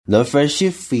The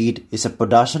Friendship Feed is a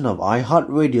production of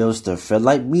iHeartRadio's The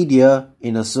Fairlight Media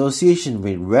in association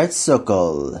with Red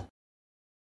Circle.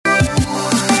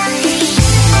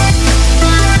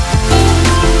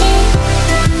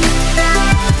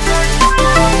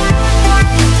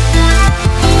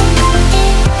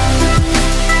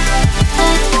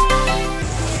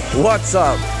 What's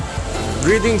up?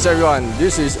 Greetings everyone,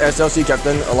 this is SLC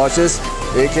Captain Aloysius,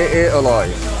 aka Aloy.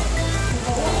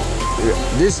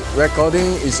 This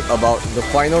recording is about the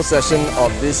final session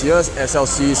of this year's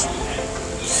SLC's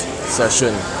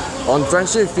session. On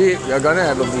Friendship Feed, we are gonna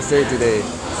have a buffet today.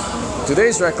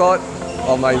 Today's record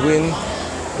of my win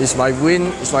is my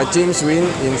team's win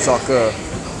in soccer.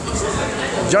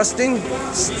 Justin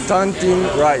stunned team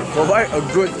right, provide a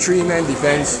good 3-man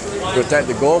defense, protect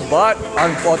the goal, but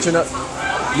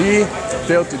unfortunately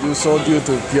failed to do so due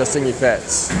to piercing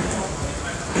effects.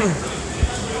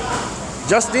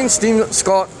 Justin's team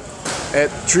scored at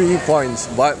 3 points,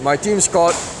 but my team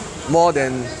scored more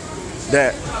than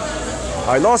that.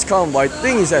 I lost count, but I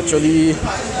think it's actually 8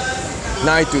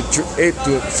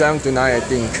 to 7 to 9, I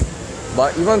think.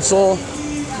 But even so,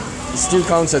 it still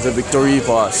counts as a victory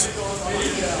for us.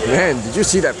 Man, did you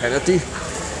see that penalty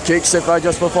kick Sekai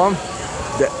just performed?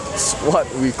 That's what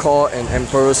we call an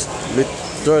Emperor's,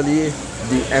 literally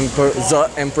the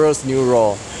Emperor's New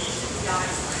Raw.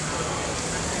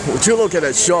 Would you look at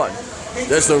that shot?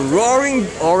 There's a roaring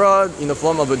aura in the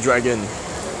form of a dragon,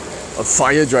 a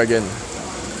fire dragon.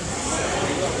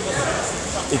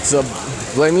 It's a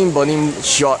flaming, burning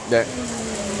shot that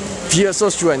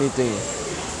pierces through anything,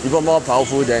 even more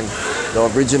powerful than the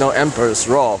original Emperor's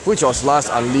Raw, which was last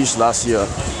unleashed last year.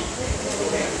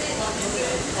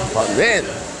 But man,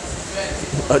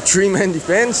 a 3-man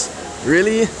defense?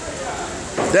 Really?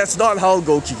 That's not how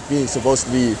goalkeeping is supposed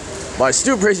to be. But I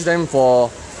still praise them for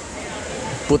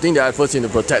putting their efforts into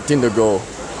protecting the goal.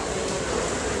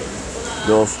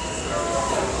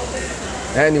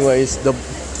 Anyways, the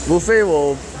buffet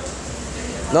will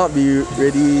not be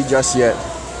ready just yet.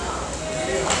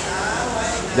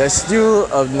 There's still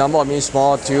a number of minutes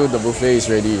more till the buffet is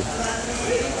ready.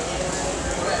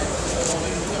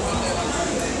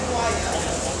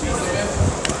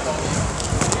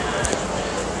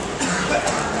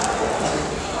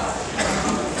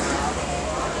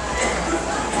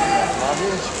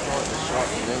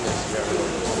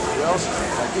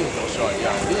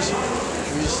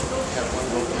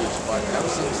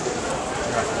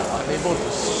 Unable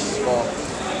to score.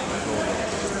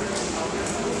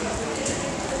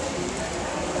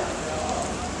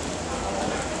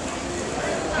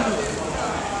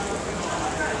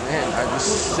 Man, I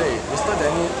just say, Mr.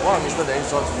 Danny, one of Mr. Danny's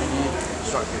shots really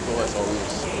struck the goal as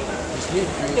always. His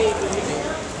midfield,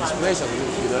 his place as a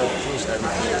midfielder changed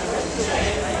everything.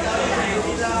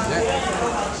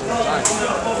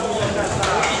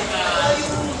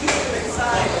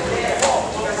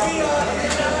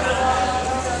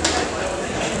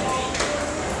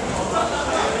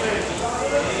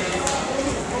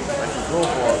 Go for a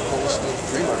cold steel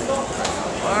dreamer.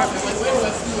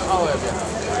 However,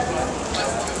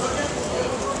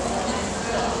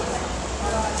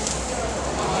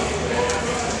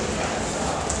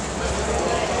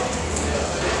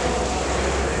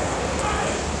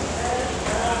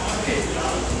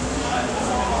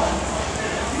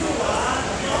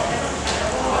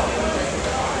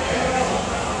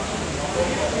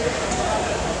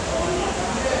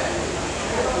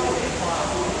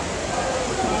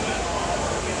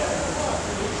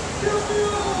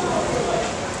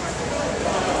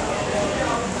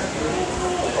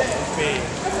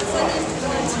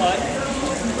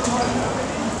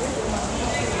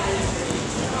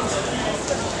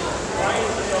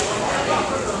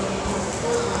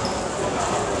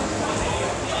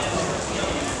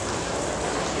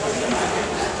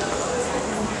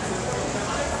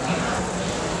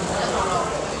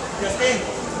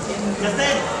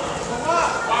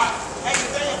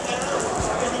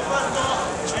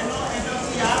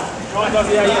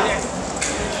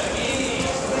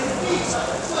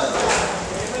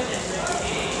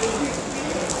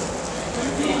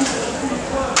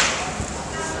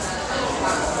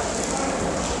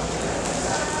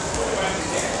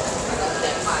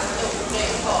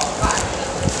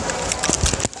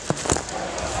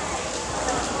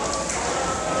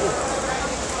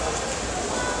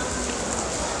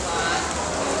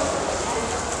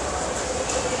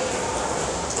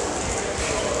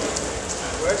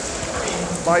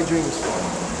 buy drinks.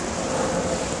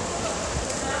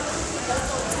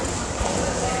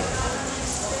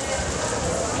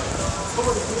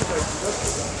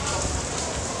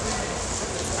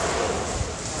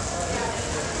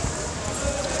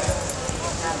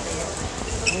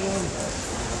 Also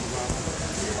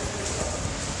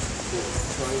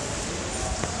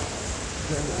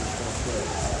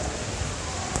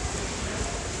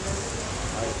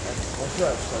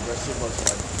have aggressive ones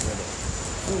like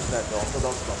foods that the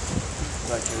Orthodox does.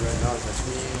 Like right now it's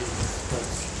actually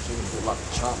switching to like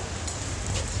charm.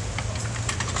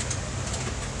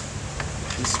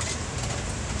 It's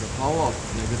the power of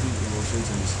negative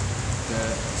emotions and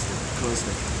there is the curse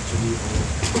that can actually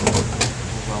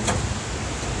overwhelm.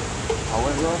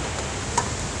 However,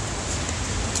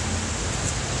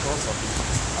 because of this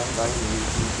undying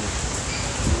unity,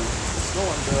 it's no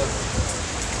wonder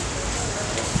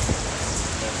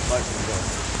there's light in there.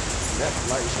 That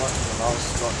light is what allows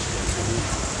God to actually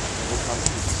overcome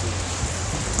his sins.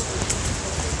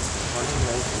 Only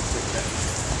life will take that.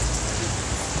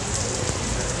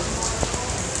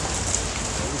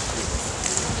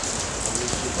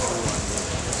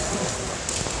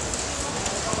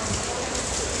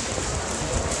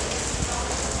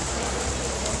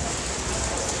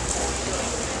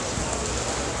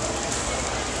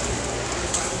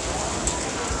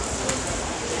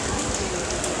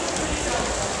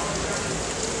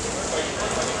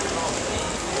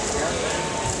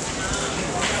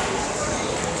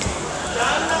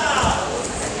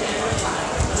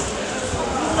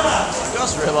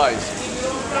 Just realized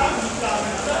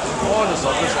before the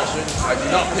soccer session, I did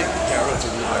not pick Carrot to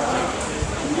be my team.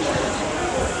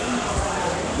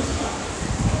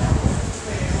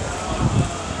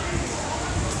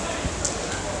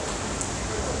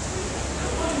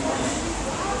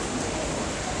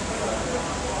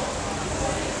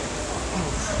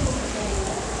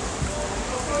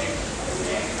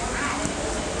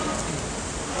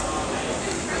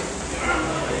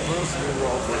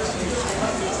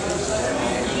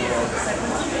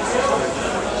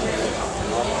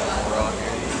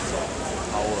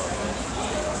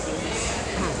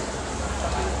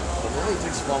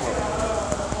 Form of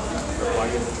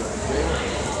required drinking.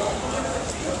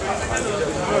 I needed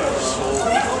so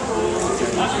right time,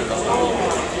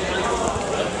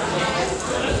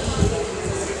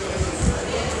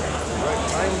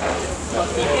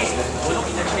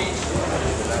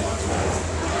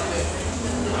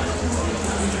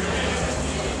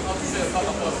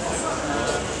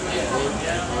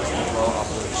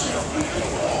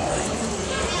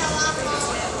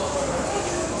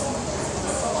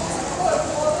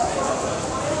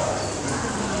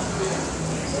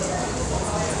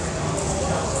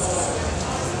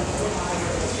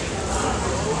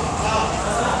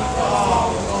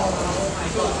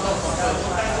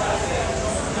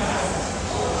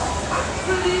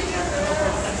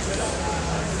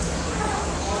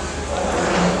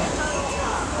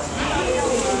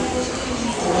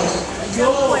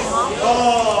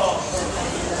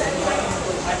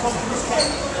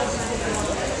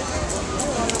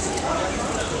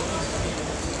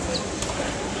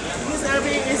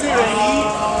 Is it ready?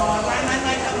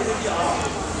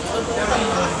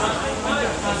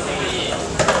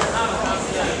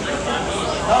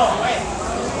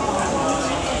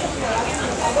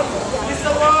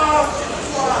 Mr. Wong!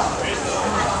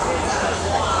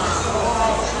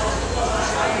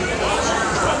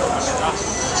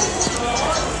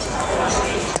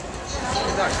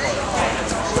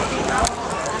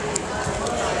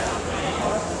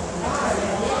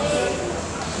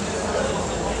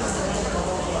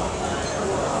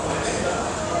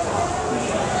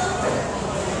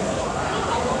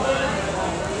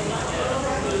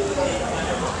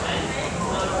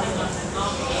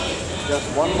 Just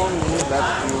 1 more minute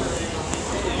left to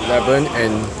 11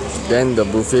 and then the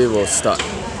buffet will start.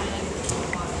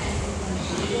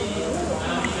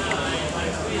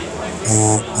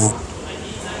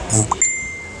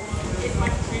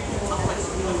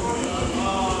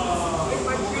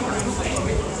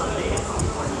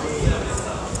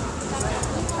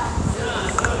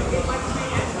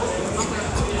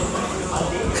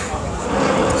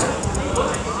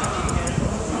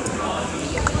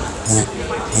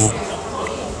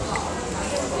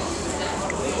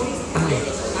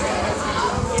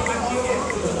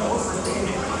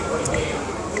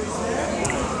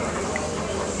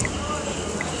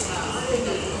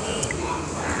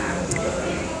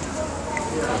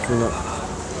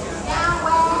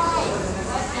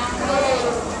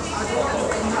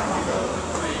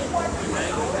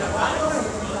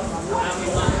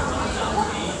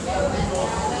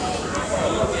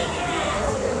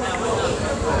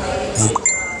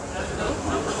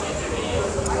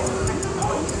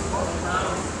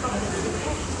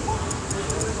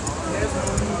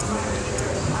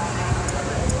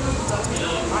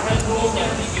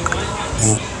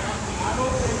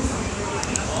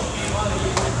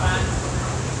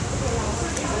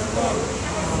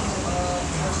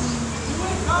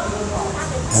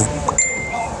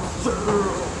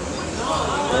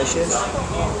 dishes.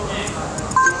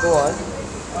 Go on.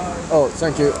 Oh,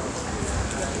 thank you.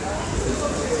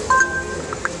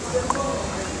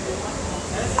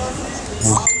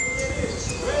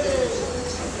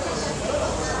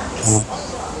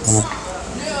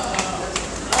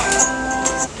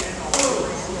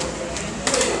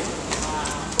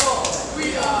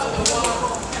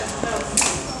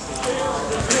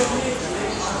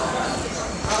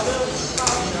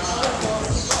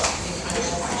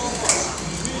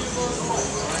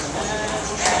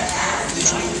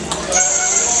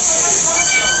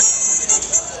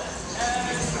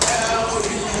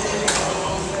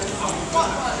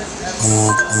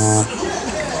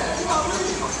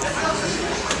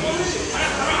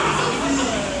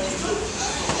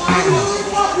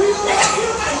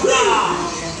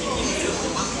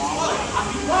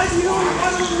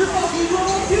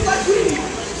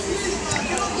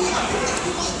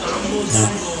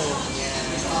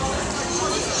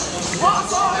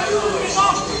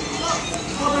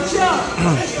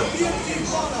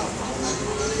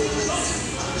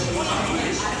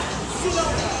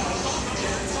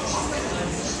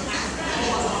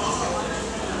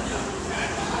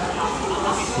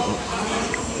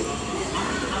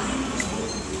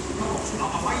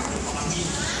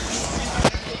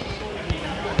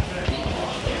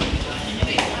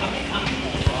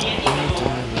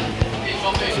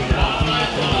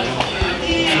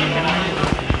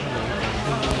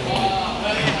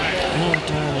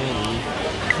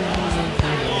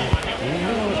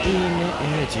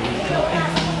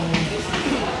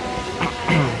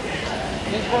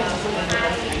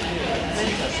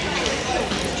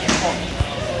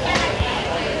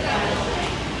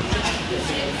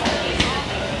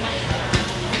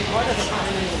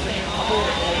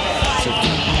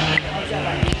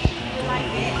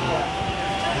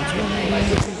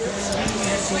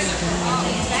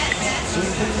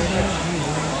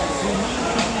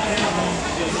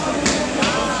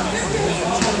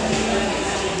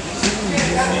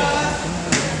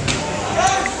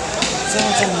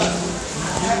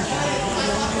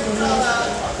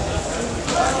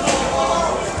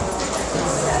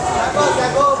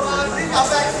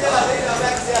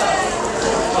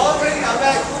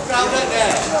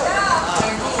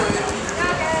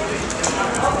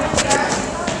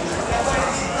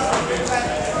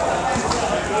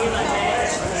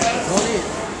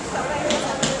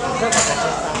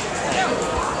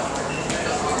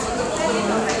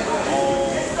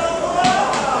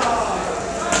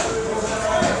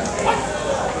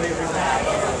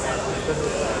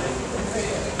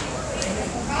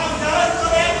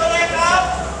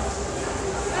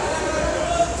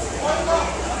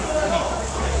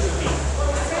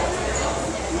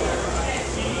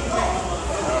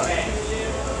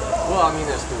 Well, I mean,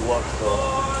 there's to work, so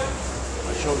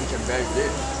I'm sure we can bear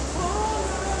it.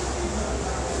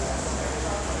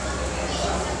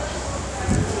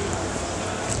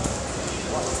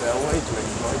 What better way to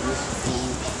enjoy this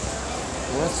food?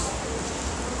 Yes.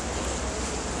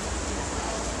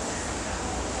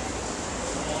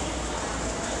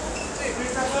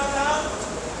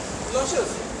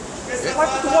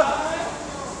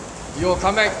 You'll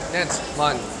come back next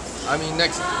month. I mean,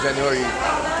 next January.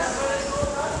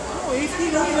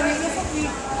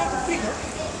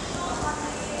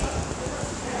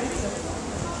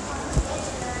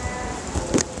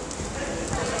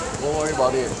 Don't worry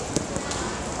about it.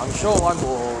 I'm sure one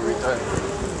will return.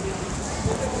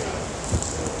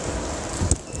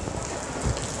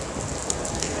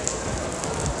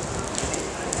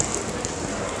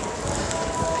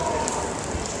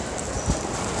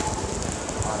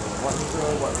 I wonder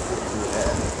what food you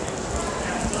have.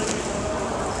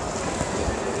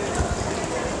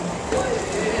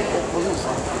 Hopefully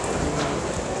something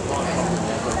not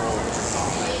unreasonable.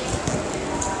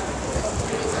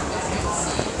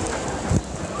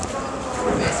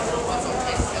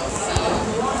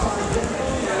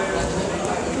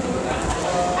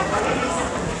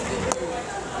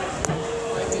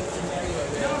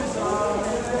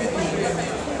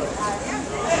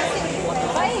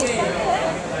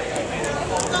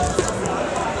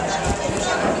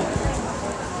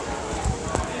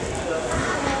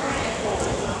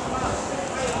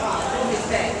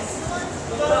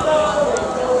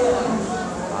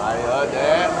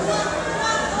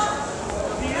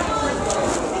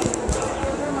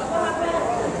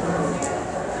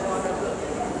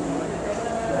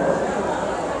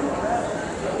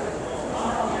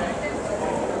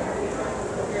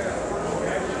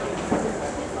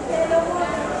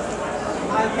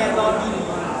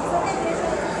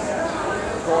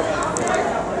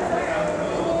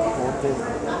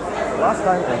 last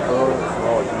time Emperor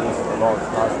used a lot of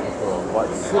stars Emperor, but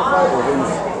Silphai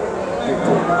always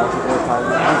dictate multiple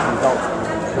times, which results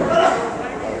in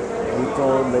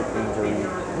brutal leg injury,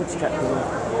 which kept him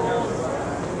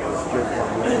straight from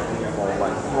looking for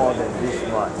like more than this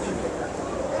much.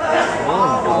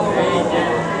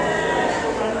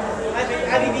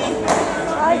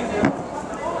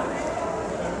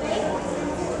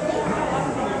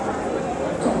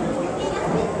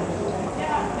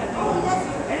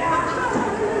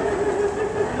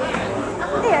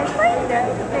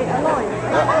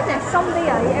 Someday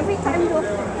every time you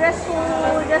dress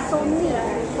so neat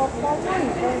for formal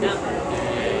events.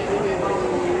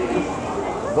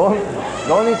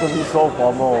 Don't need to be so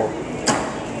formal.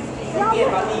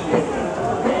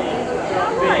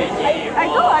 I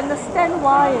don't understand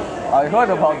why. I heard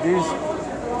about this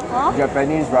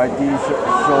Japanese variety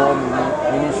show,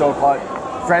 mini show called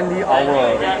Friendly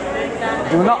Hour.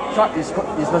 Do not try, it's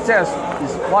the same as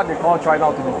is what they call try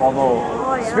not to be formal.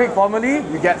 Oh, yeah. Speak formally,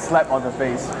 you get slapped on the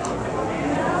face.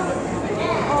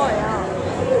 Oh yeah.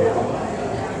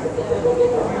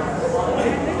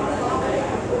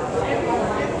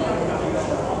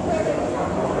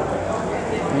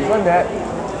 Even that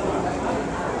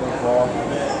before.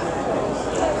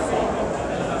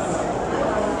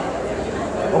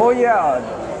 Oh yeah,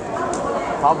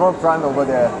 Harbourfront over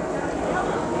there.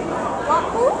 What?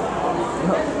 Who?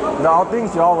 The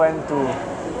outings you all went to.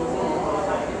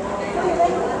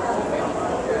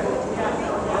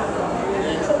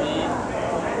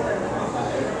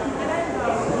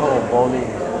 Oh, bowling.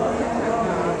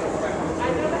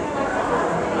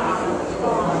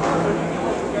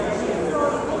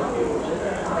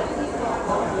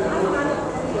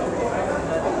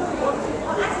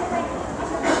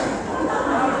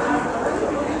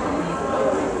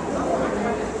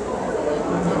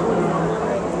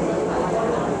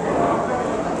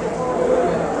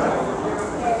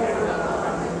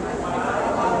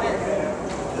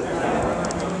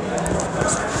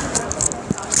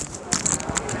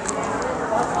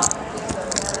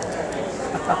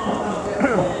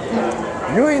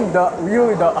 You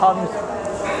with the arms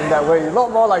in that way, you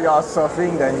look more like you're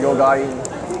surfing than yogaing.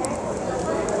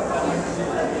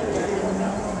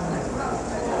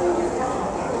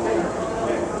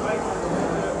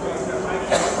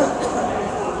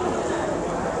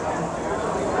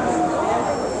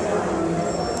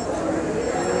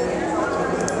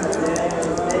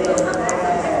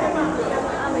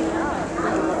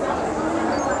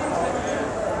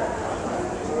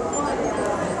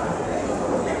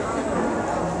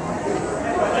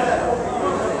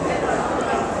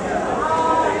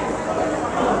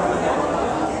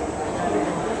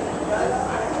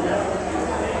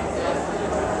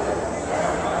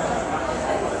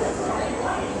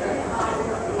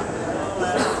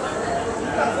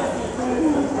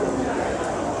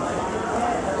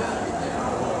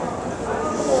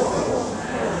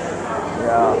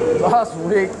 Last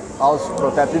week I was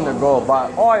protecting the goal,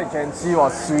 but all I can see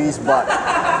was Sui's butt.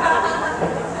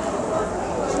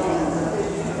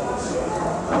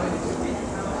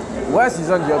 Wes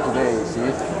isn't here today, you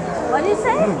see? What did you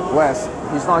say? Wes,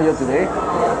 he's not here today.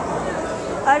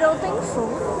 I don't think so.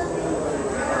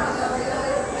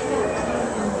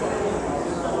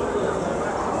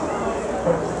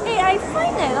 Hey, I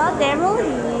find that Daryl,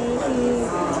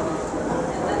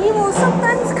 he will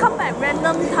sometimes come at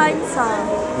random times.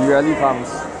 He rarely comes.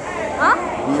 Huh?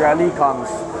 He rarely comes.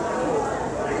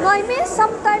 No, I mean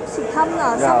sometimes he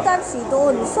comes, sometimes he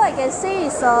don't. So I can say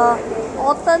it's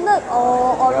alternate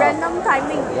or random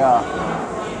timing. Yeah.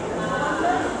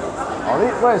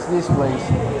 Where is this place?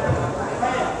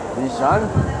 Bishan?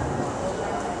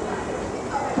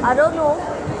 I don't know.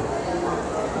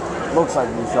 Looks like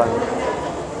Bishan.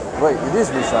 Wait, it is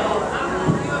Bishan.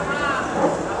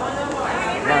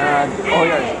 Oh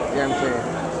yeah, EMK.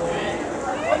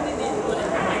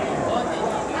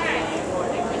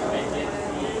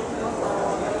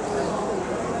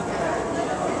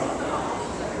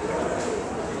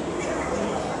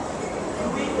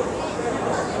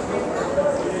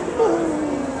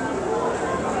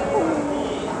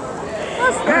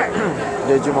 What's that?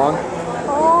 Digimon.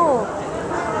 Oh.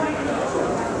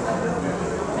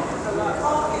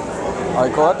 I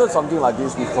collected something like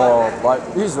this before, but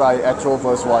this is my actual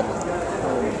first one.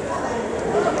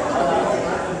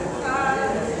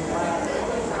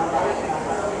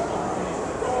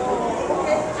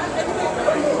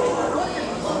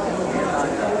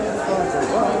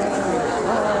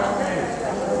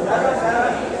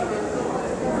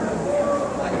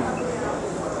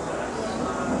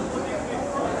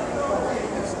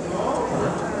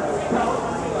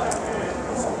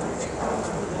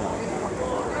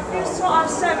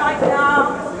 concert right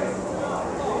now.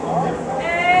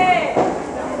 Hey!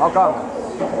 How come?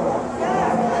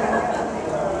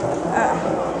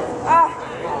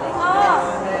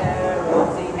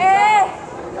 Hey!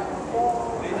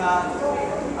 Lina,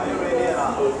 are you ready or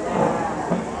not?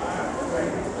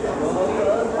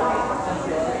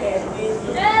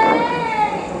 Hey!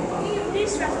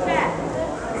 Disrespect.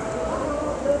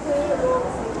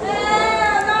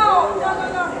 No.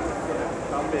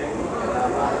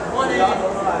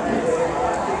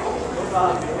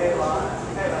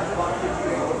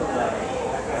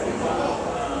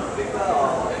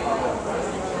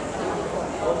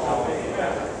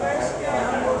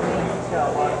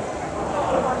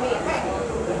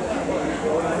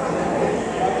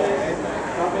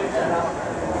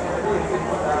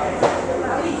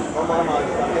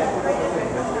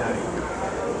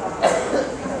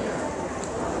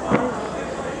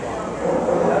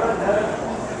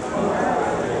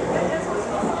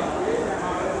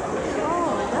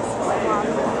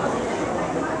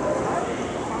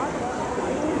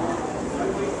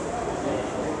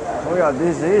 Oh yeah,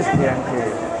 this is AMK.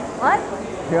 What?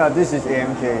 Yeah, this is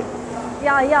AMK.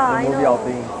 Yeah, I The movie know.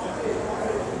 outing.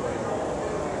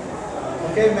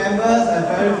 Okay, members and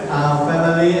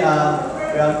family, we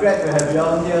are glad to have you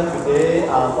all here today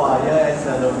for our year-end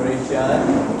celebration.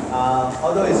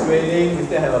 Although it's raining, we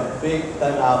still have a big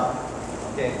turnout.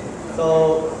 Okay, so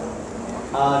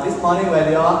this morning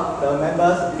when the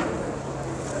members,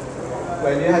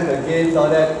 when you have the games, all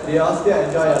that, do you all still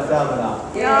enjoy yourself or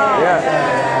not? Yeah.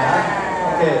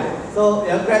 Okay, so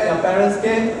you're glad your parents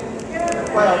came?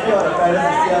 Quite a few of the parents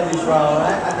is here this round,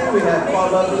 right? I think we have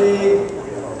probably,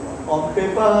 on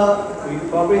paper, we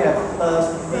probably have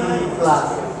 30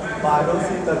 plus, but I don't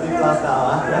see 30 plus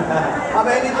now. How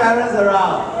many parents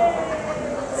around?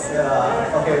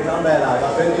 Yeah, okay, not bad,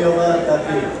 but maybe over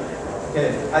 30.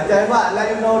 Okay, I tell you what, I'll let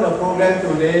you know the program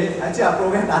today. Actually, our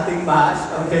program nothing much,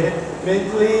 okay?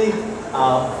 Mainly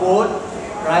food,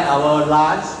 right, our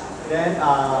lunch. Then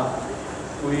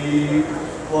we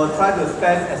will try to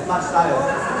spend as much time as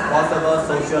possible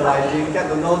socializing, get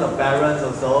to know the parents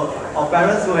also. Or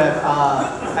parents who have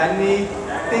any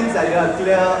things that you are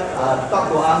clear, talk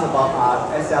to us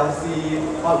about SLC,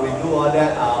 what we do, all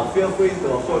that. Feel free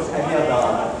to approach any of the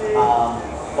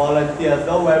volunteers.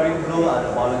 Those wearing blue are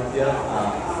the volunteers.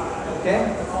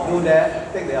 Okay, do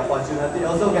that, take the opportunity.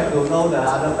 Also get to know the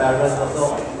other parents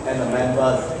also and the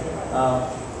members.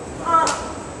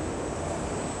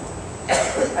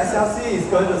 SLC is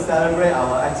going to celebrate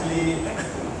our actually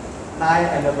 9th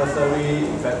anniversary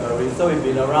in February. So we've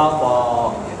been around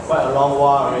for quite a long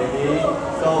while already.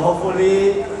 So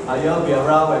hopefully you'll be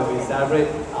around when we celebrate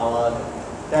our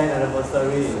 10th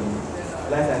anniversary in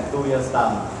less than 2 years'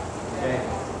 time. Okay.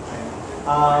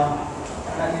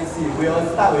 Let me see. We will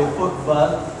start with food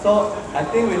first. So I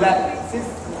think since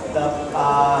the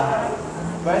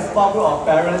very small group of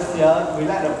parents here, we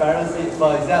let the parents eat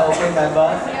first. Is that okay,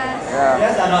 members? Yes. Yeah.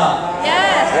 Yes or not?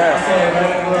 Yes. Yes. Okay,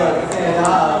 very good. Okay,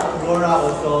 grown up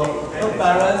also. So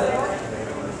parents,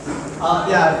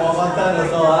 I forgotten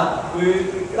also. We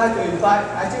like to invite,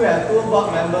 actually we have 2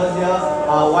 board members here,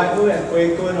 Wai Gu and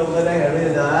Kueh Kun over there.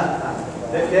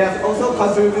 They have also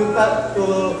contributed to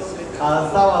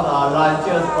some of our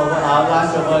lunches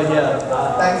lunch over here.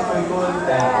 Thanks Kueh Kun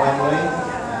and Wai Gu.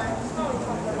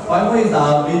 Wai Gu is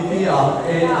our VP of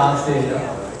ARC.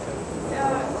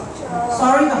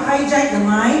 Sorry to hijack the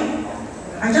mic.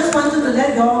 I just wanted to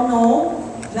let you all know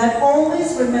that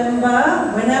always remember,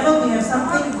 whenever we have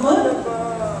something good,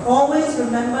 always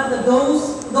remember that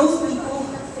those people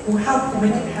who helped to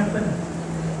make it happen.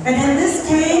 And in this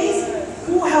case,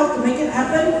 who helped to make it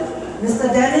happen?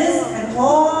 Mr. Dennis and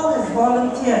all his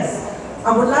volunteers.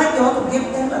 I would like you all to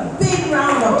give them a big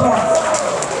round of applause.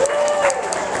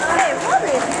 Hey, what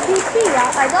is PP?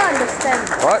 I don't understand.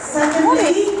 What? What is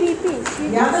Secondly, PP?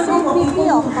 the other group of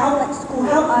people who help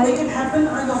to make it happen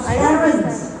are your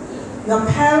parents. Your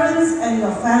parents and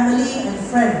your family and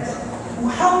friends who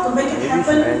help to make it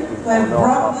happen, to have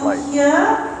brought you here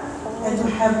and to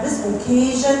have this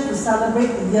occasion to celebrate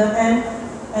the year end.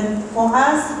 And for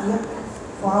us,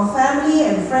 for our family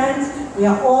and friends, we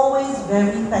are always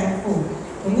very thankful.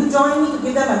 Can you join me to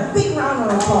give them a big round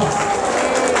of applause?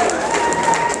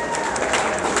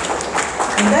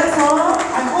 And that's all.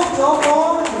 I hope you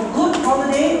all have a good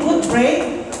holiday, good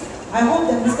break. I hope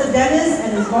that Mr. Dennis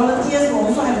and his volunteers will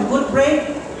also have a good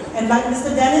break. And like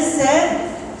Mr. Dennis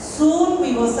said, soon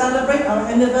we will celebrate our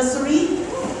anniversary.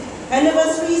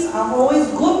 Anniversaries are always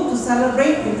good to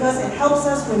celebrate because it helps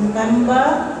us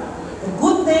remember the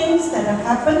good things that have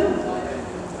happened,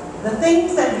 the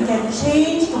things that we can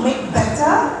change to make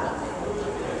better,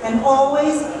 and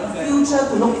always a future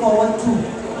to look forward to.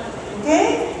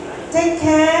 Okay? Take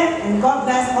care and God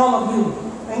bless all of you.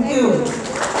 Thank you.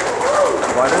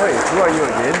 By the way, who are you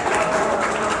again?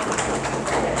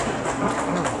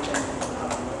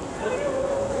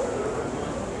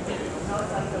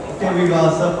 Okay, we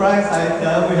got a surprise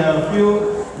item. We have a few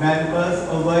members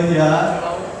over here.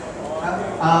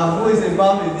 Who is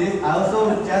involved in this? I also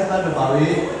just learned about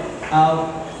it.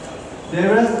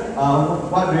 Darius,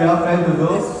 what we are going to do?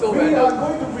 We are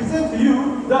going to present to you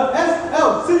the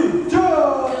SLC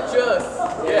Cheers! Cheers!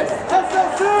 Yes!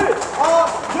 SLC,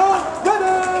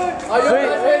 are you ready? Are you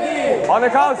guys ready? On the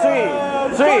count, 3,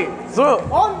 2,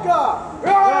 On guard!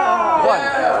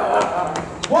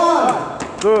 One,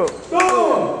 2,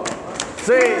 2,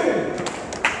 3,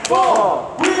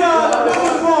 4. We are the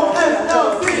from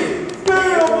SLC.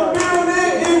 Spirit of the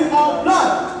building in our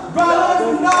blood. Brothers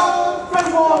in love,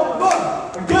 friends forever.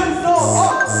 Against all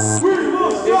odds, we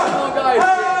will strive. Come on, guys.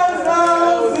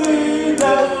 SLC,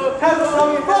 let's have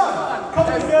some fun. Come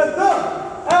together.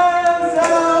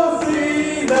 SLC,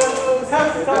 let's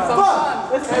have some fun.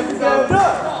 Let's come together.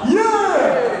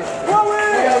 Yeah! One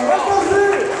way! SLC!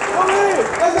 One way!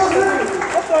 SLC!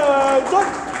 Attention!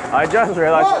 I just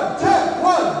realized. One, check,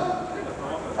 one.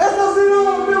 SLC,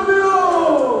 pew, pew.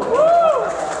 Woo!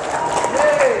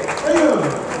 Yay! Thank you.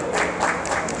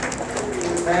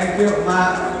 Thank you,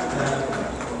 Mark.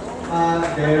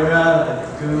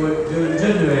 Darius,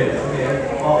 Junjun. Okay.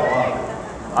 Oh, wow.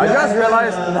 I just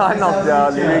realized none of the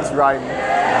lyrics rhyme. We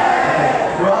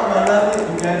all will learn it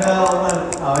together over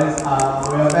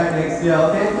we are back next year,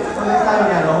 okay? So next time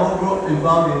we have the whole group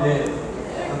involved in it.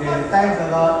 Okay, thanks a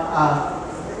lot,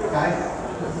 guys.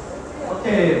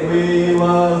 Okay, we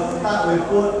will start with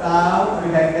food now. We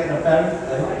can get the parents.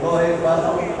 Go ahead, first.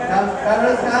 Come,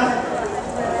 parents, come.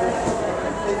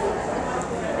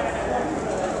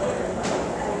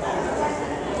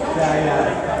 Yeah.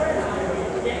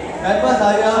 Members,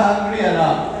 are you hungry or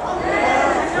not?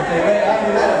 Okay, wait, we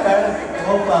let the parents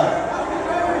go first.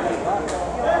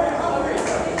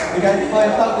 You can go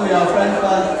and talk to your friends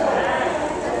first.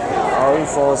 Only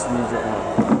false music now.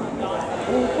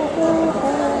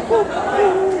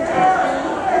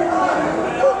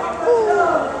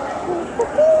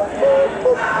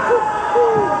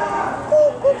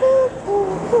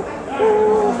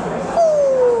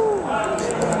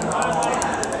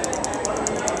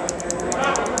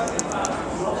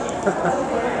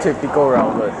 Typical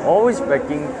Rowlet, always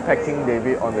pecking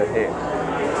David on the head.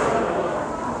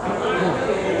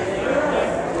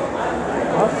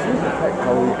 Ask you to peck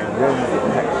Chloe and then you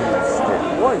peck me instead.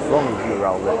 What is wrong with you,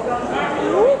 Rowlet?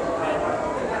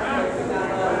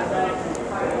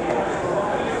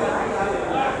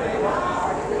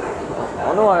 I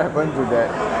don't know what happened to that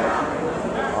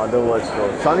other words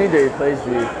though. Sunny Day plays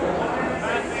with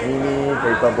mini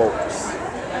paper boats.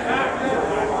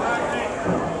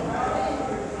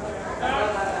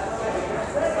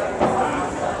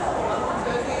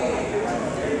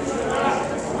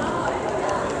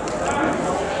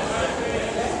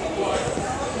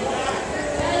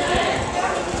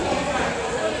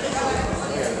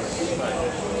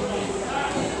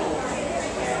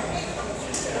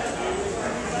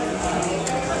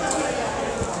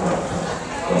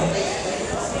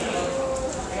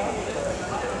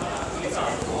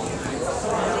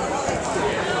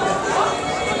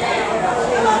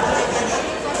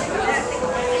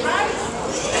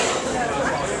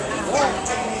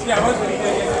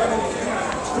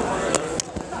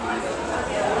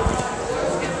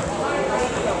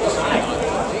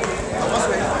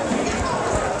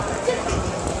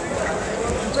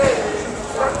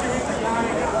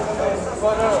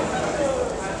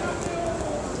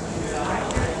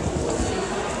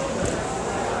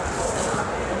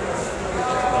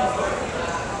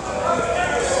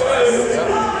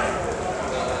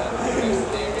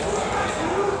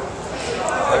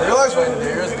 I realized when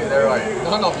Darius did that right,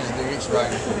 none of his lyrics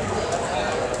rhyme.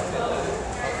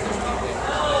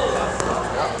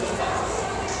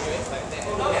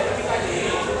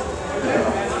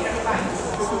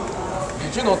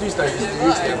 Did you notice that his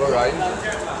lyrics never rhyme?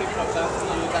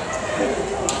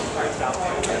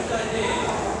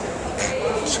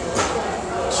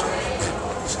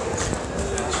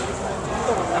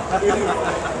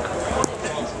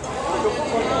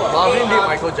 Marvin beat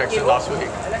Michael Jackson last week,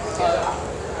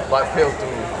 but failed to.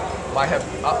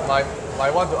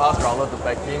 Might want to ask Rowlet to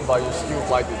back in, but you still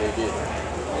fly to David.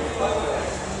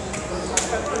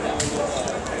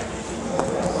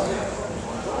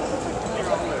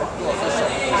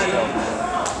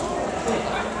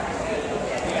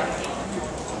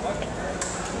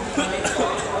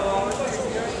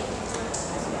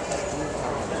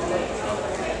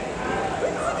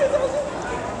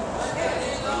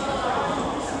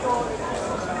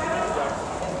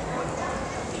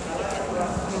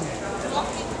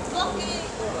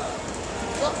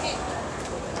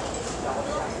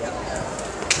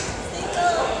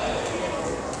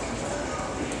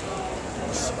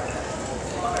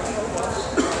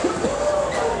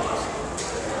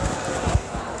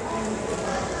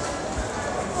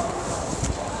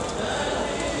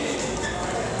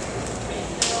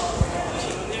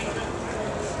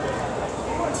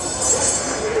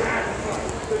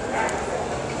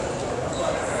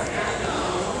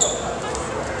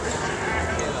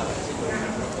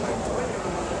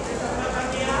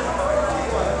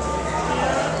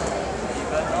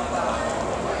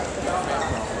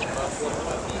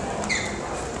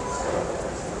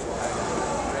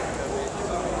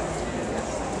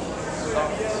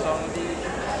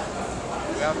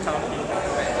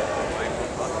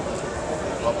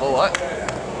 Bubble what?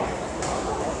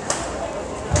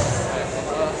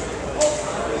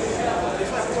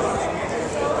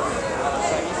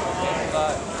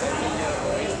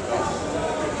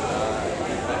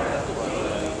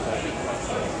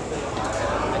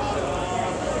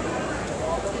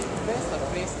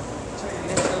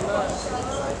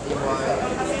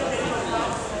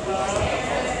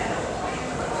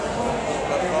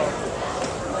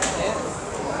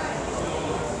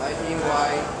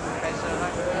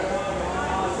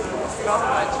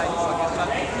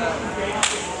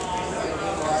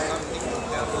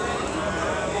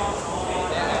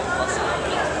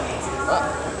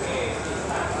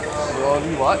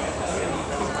 Slowly what?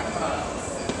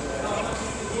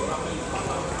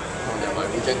 Oh, never mind.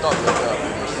 We can talk later.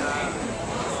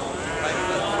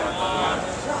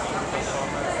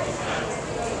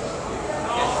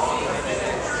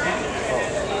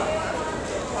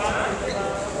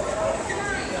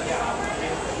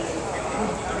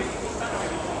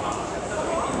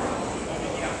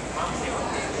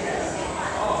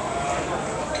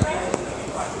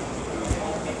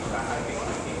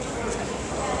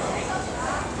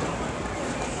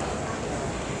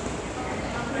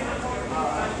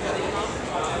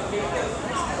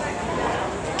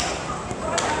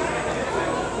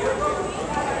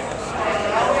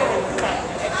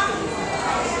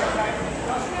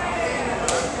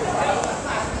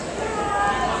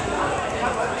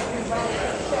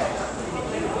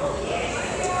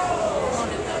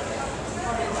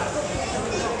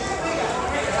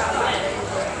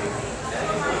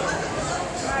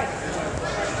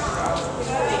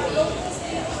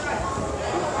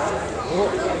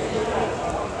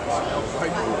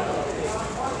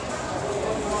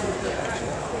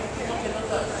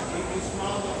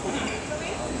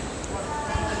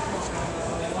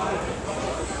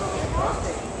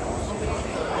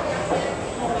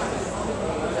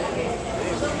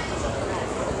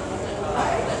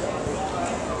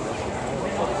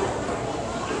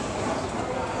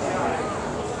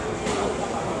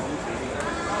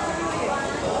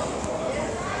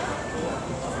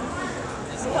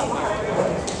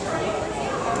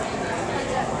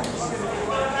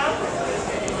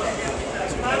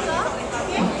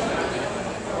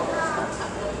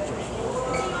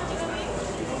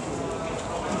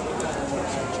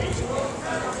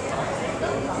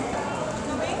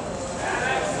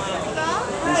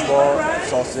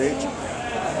 Sausage,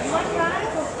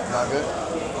 nugget.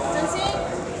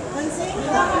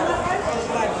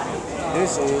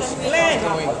 This is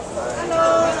chicken wing.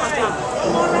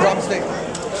 Drumstick.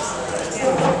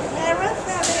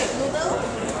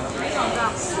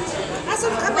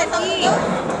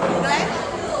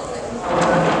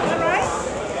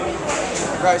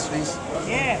 Rice, please.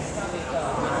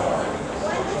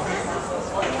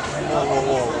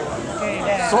 Whoa.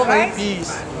 So many peas.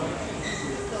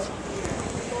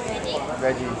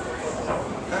 Veggie.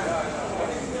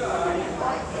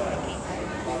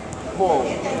 Whoa.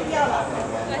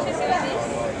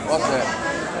 What's that?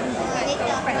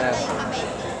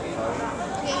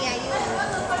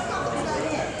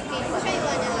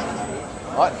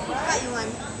 What? What you want?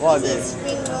 What This is is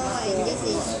spring roll and this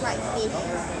is fried fish.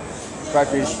 fried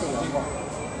fish?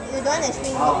 You don't want a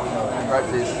spring roll? Fried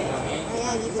fish.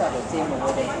 Yeah, give you.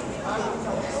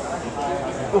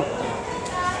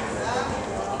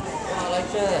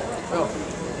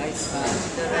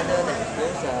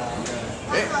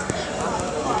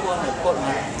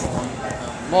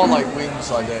 More like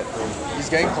wings like that. It's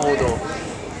getting cold though.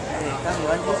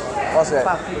 What's that?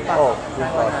 Oh,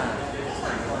 kimbap.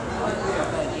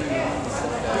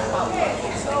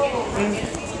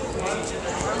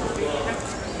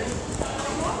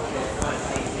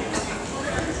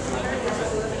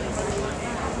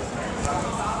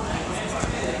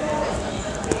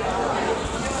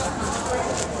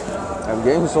 I'm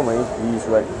getting so many P's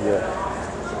right here.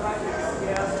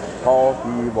 Paul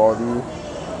Peabody,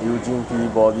 Eugene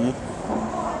Peabody.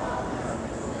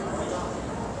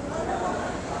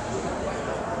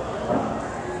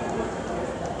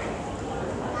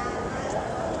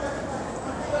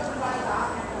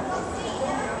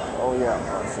 Oh yeah,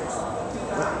 Marcius.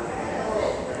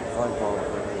 Fine for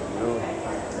you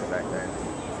back then.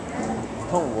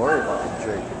 Don't worry about it,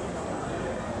 Drake.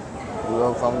 We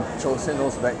were from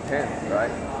Chosinos back then,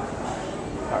 right? I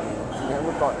mean,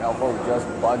 never thought Alpha would just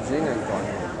budge in and join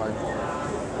in the front.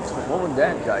 So the moment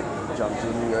that guy jumped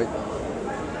in,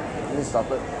 he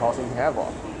started causing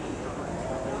havoc.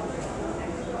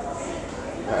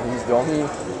 Yeah, he's the only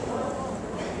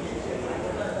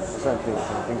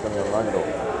something from Orlando.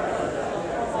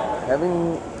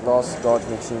 Having lost George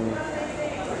makes him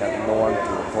have no one to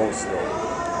host though.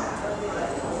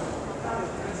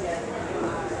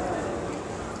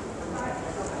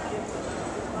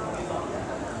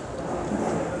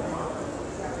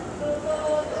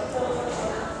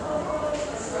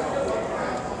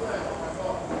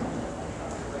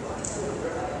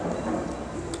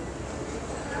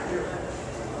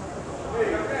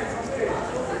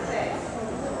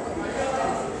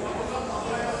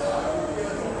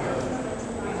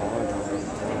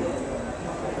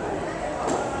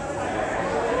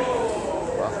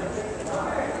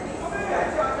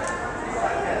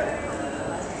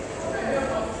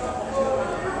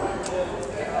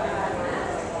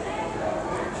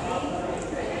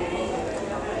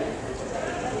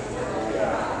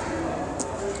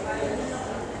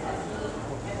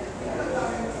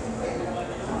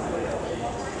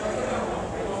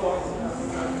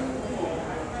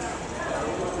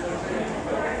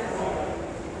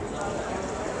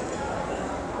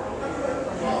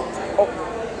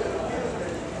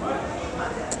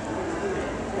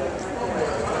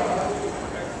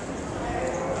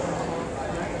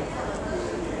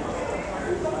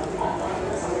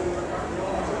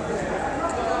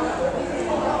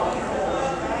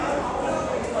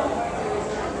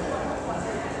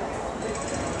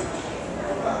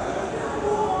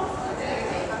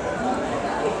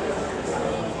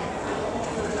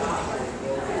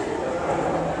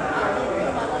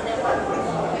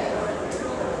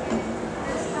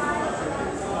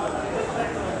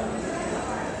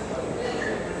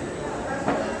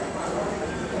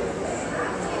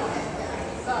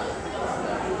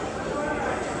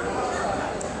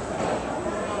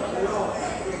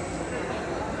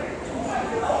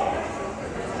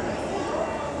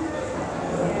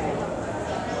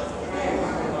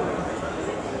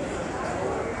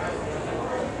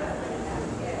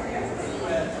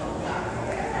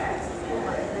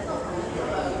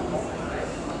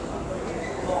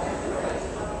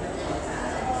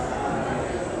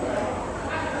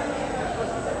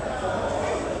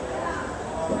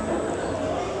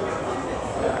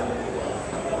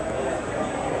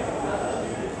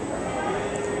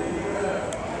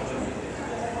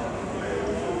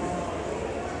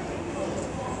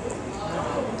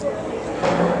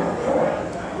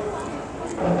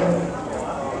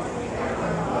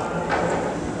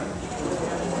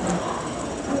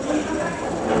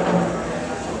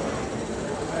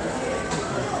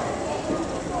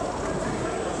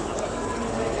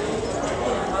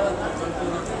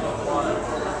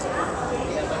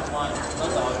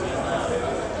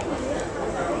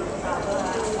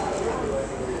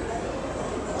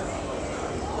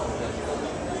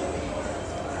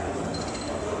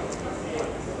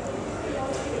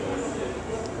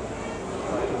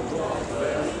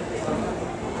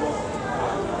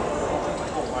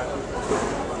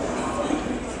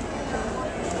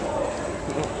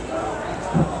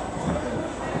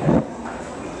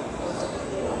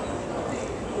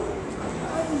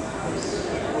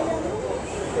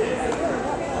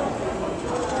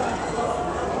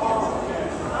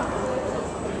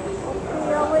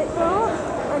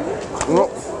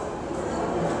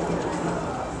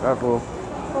 Careful.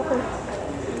 Okay.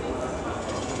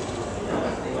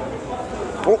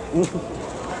 Oh.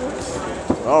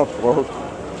 Oh, close.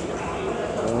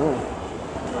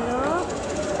 Đó.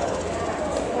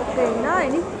 Okay, now I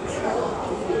need.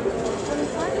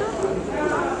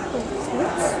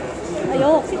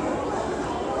 Ayo, keep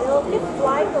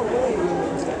flying away.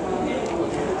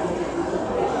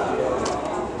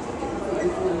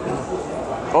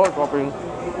 Oh, it's popping.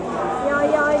 Yeah,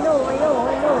 I know.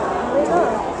 Wait.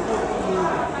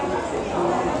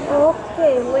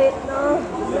 Okay, wait now.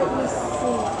 Let me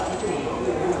see.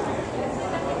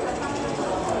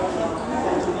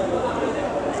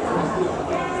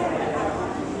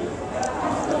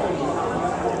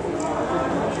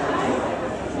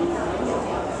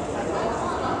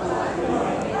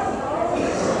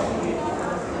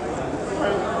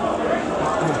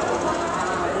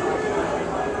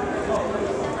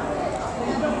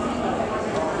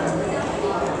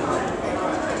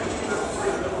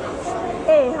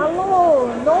 Hey, hello,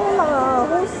 Nola,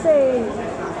 Jose.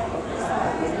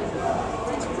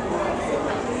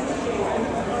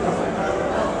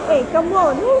 Hey, come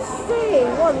on, Jose,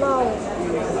 walao.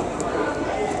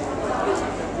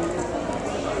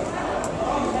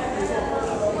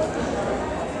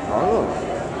 Oh.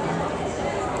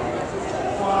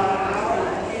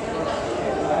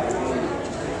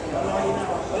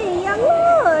 Hey, yeah,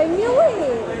 I knew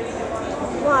it.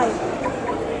 Why?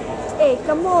 Hey,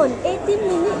 come on, 18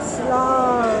 minutes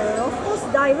lah. Of course,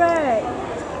 direct.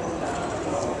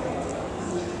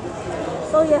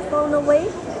 Oh, you have found a way?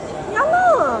 Yeah,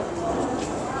 no.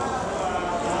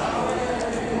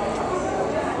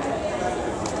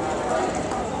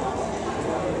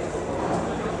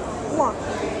 Wow.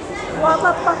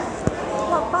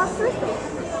 Wow, Pasir Ris.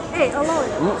 Hey, Aloy.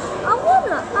 I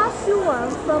wanna ask you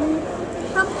from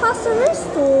Pasir Ris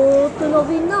to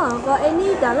Novena, got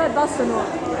any direct bus or not?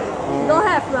 Don't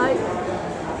have, right?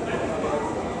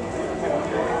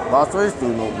 Pasir Ris to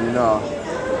Novena.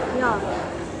 Yeah.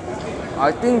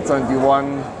 I think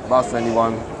 21, bus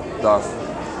 21 does.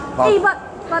 Hey,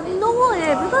 but no,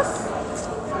 because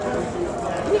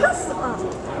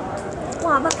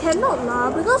wow, but cannot lah,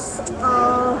 because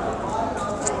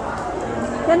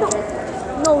cannot.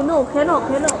 No, cannot.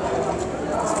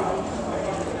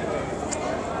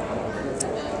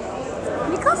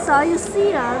 Because you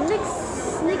see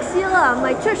next year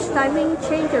my church timing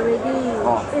change already.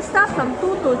 Oh. It starts from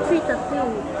 2 to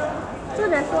 3:30. So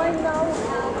that's why now.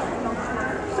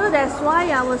 So that's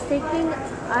why I was thinking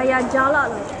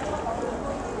jalan.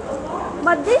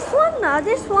 But this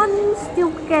one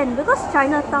still can because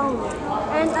Chinatown.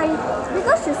 And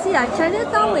because you see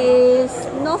Chinatown is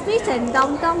northeast and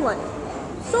downtown one.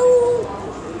 So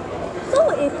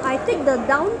if I take the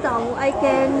downtown, I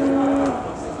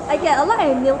get a lot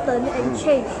in Newton and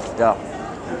change. Yeah.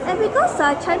 And because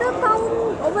Chinatown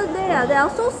over there are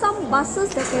also some buses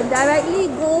that can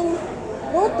directly go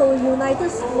to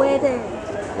United Square there.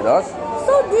 It does?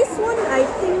 So this one I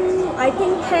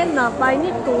think can, but I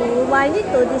need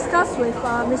to discuss with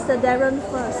Mr. Darren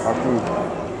first. Okay.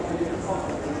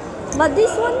 But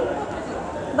this one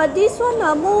this one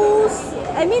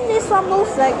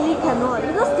most likely cannot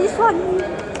because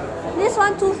this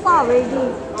one too far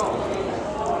already.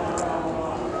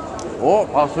 Oh,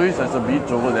 Pasir Ris has a beach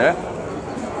over there.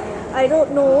 I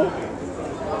don't know.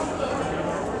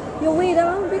 You wait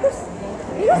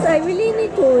because I really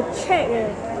need to check.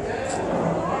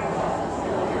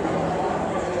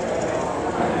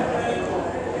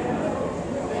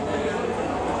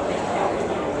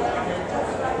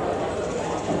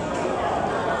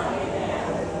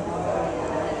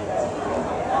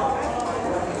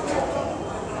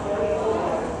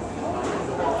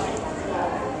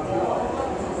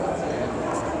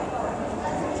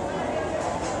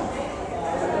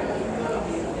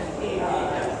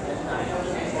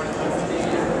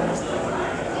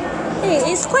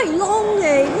 It's quite long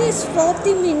it's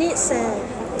 40 minutes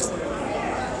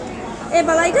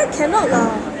but like that cannot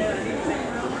lah.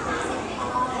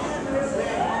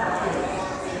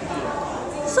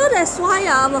 So that's why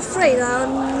I'm afraid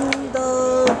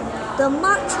the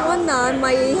March one I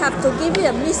might have to give it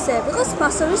a miss because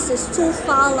Pasir Ris is too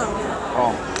far lah.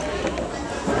 Oh.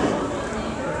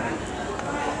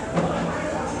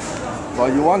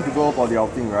 But you want to go for the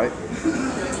outing, right?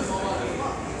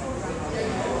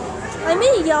 I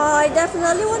mean, yeah, I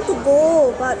definitely want to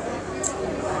go, but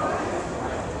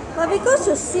because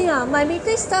you see, my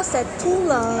meeting starts at 2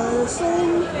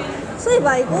 so if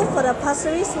I go for the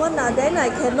Pasir Ris one, then I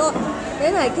cannot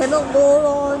go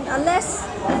on unless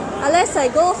I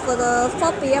go for the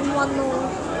 4 p.m. one.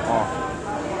 Oh.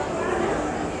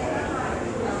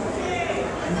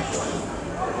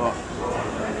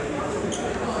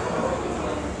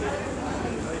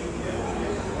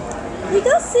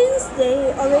 Because since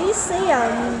they already say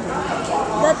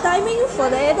the timing for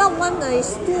the adult one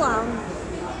is 2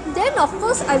 then of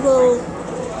course I will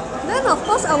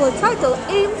try to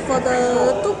aim for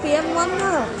the 2 p.m. one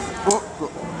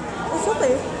It's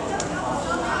okay.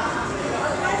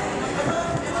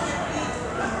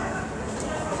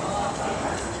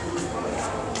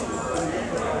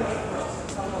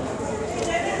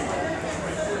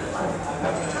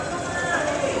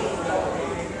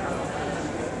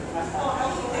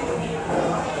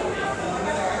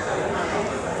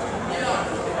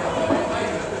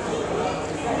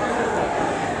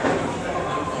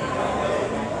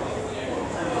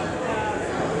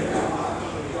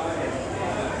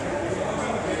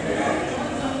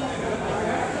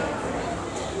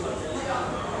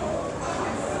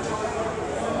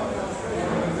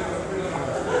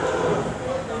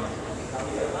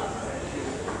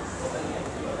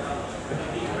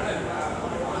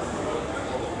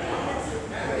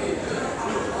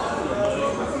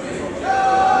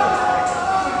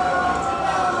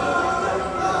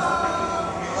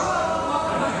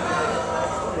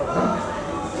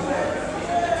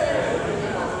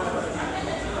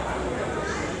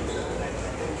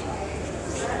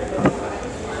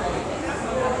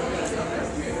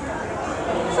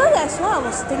 That's what I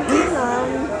was thinking.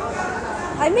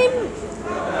 I mean,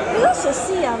 because you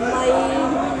see,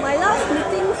 my last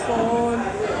meeting for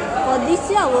this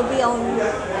year will be on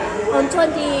on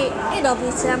 28th of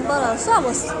December. So I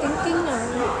was thinking,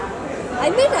 I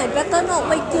better not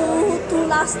wait till too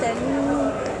last then.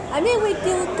 Wait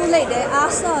till too late then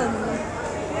ask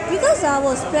because I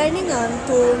was planning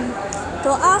to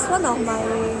ask one of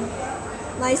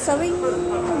my serving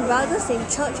brothers in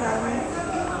church.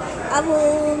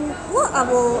 What I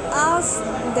will ask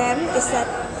them is that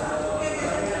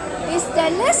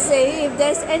let's say if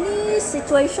there's any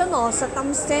situation or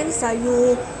circumstance that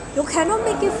you cannot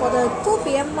make it for the 2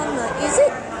 p.m. one,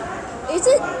 is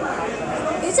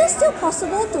it still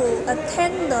possible to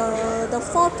attend the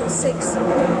 4 to 6?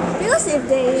 Because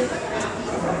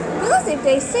if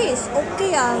they say it's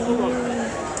okay,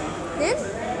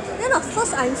 then of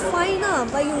course I'm fine.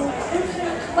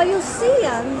 But you see,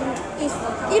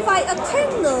 if I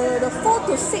attend the 4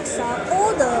 to 6,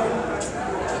 all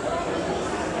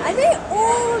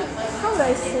how do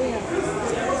I say?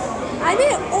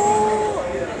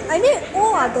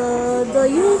 All are the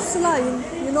youths lah.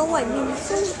 You know what I mean?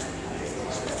 So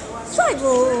I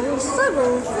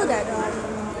will feel that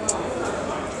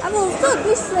I will feel a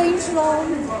bit strange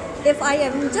if I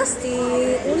am just the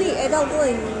only adult go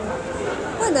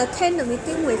and attend the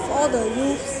meeting with all the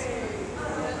youths.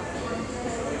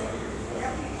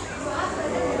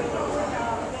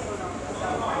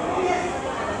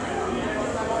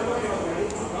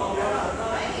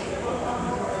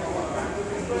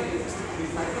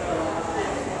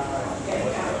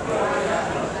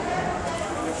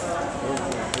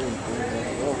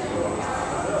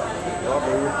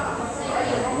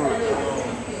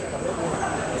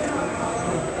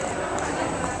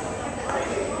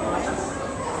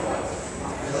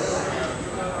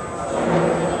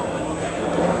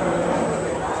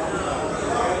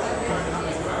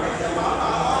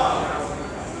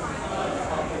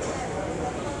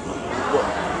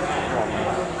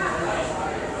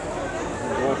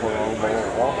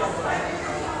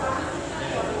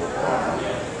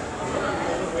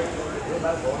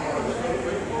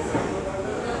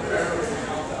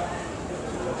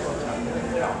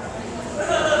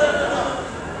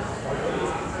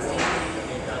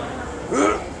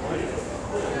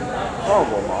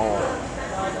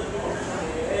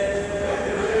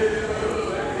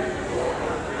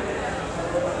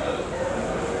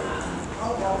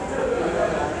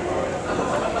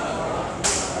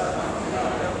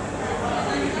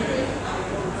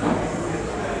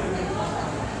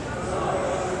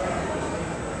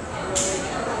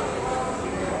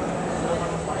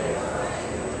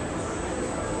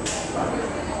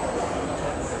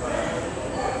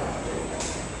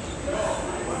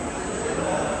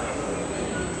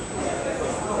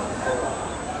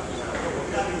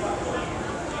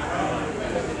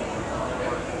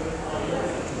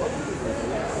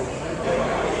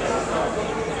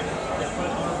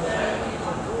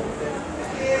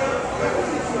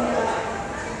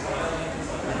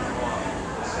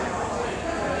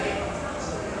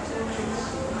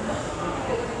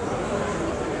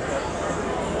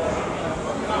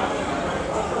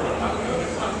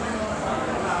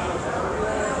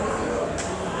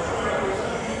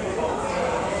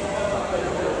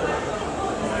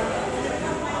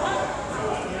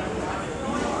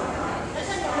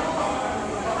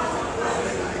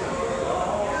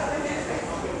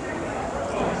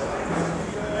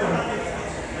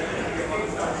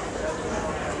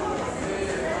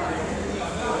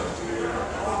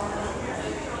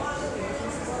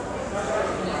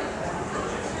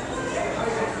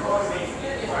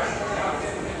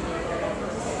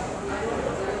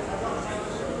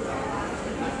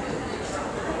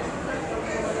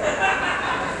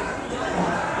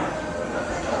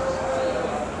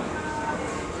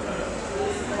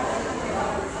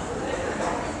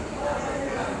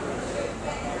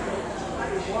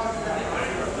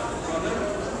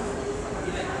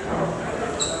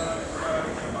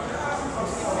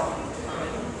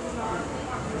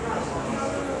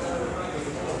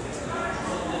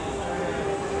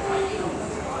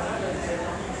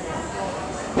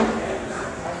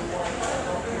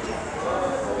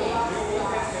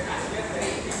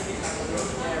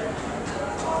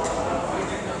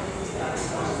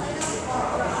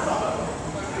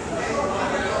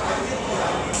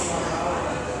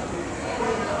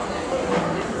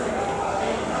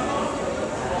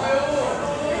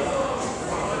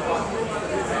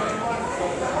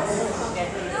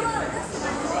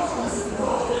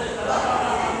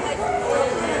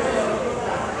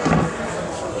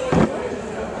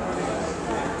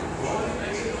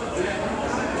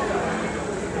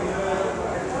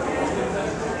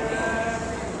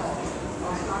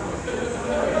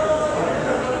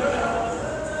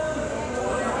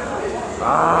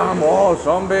 More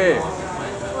zombie.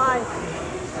 Why?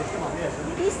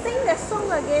 sing that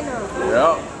song again.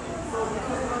 Yeah.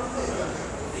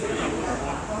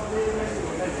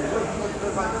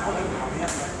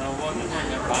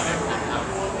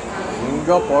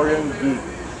 Singaporean Geek.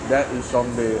 That is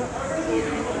someday.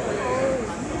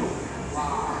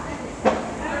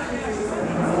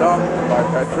 Dubbed by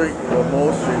Patrick, the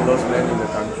most shameless man in the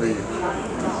country.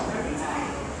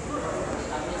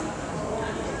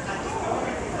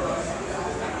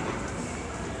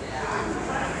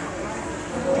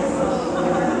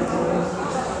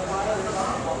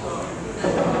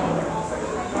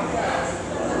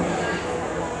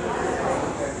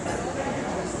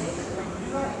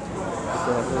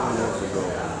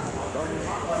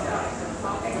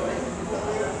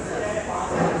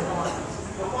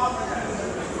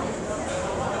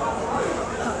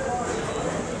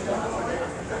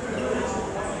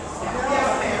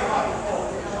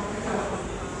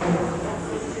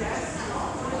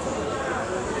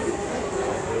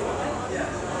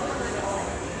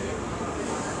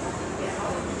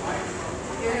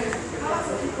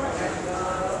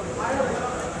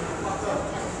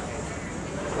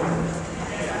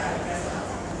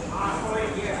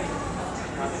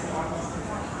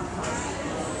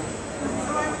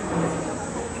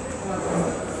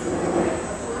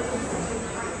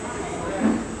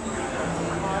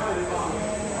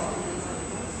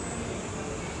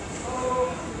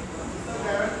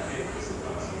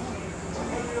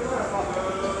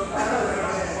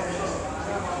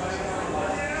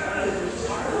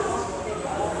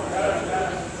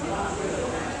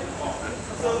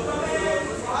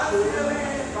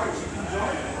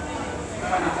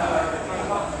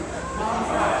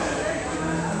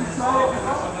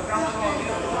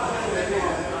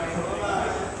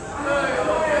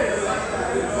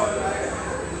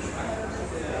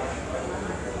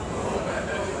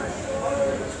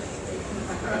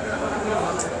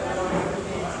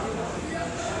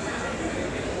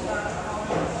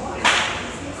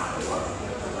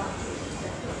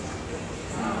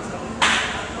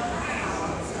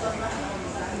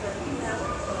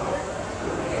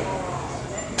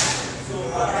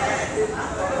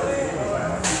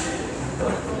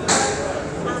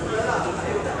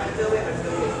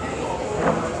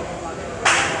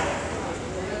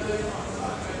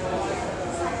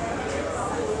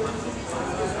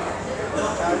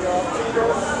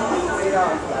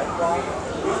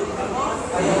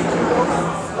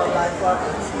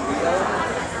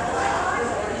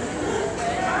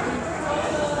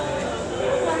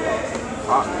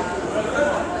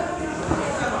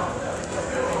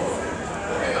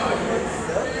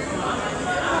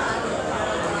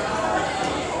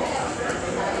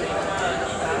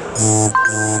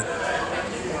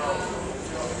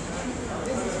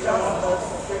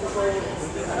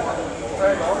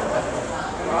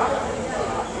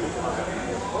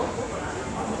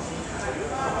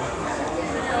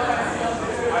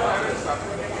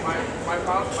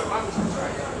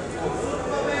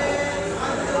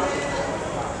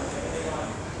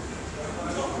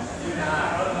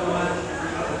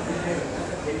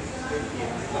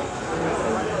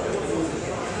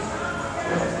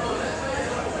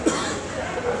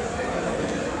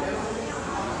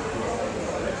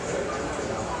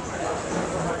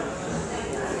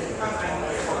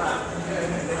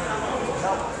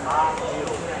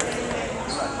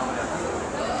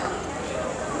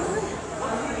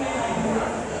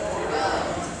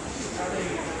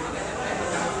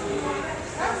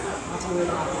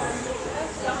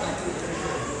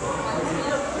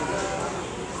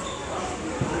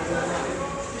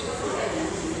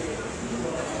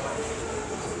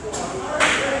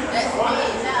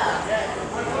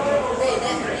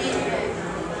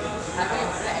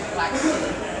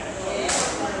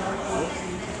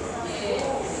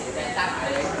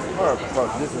 Oh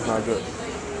fuck, this is not good.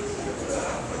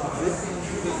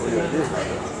 Oh yeah, this is not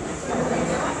good.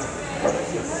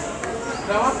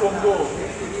 That one Congo.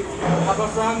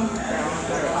 Pakistan.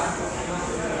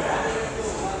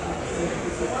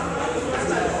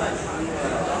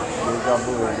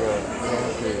 Gabbu again.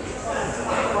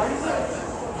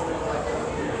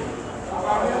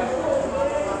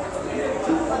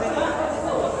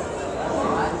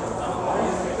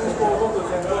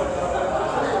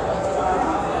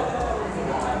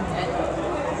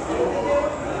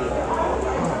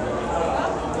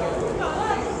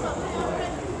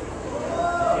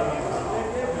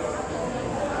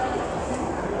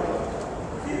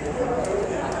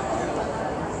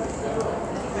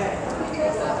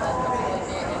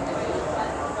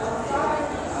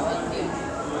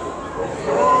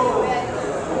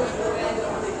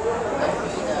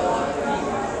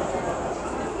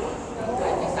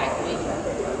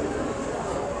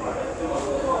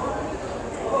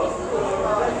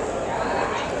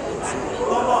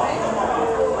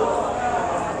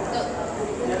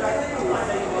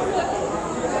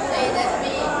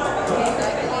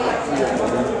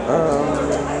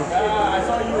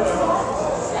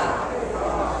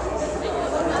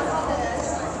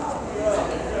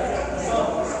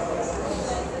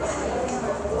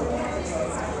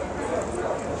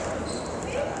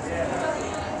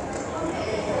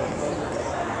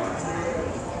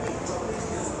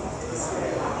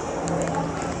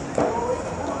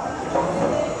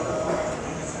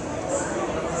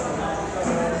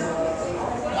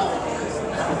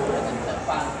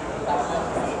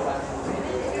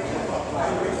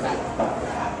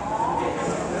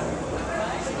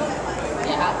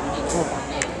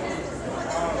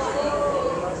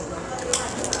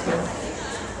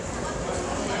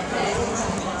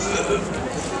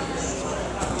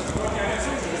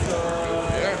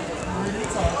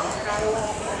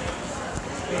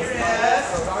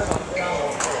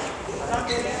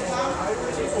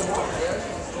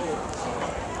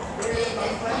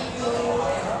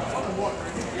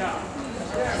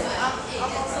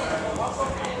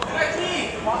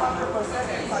 Get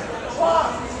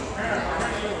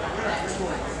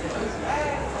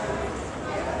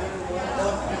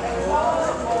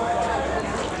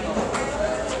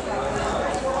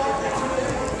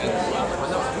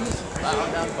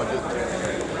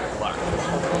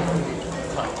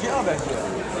out of here.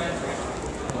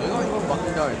 You're not even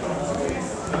bucking down.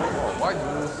 Why do you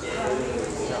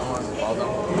want to bow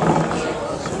down?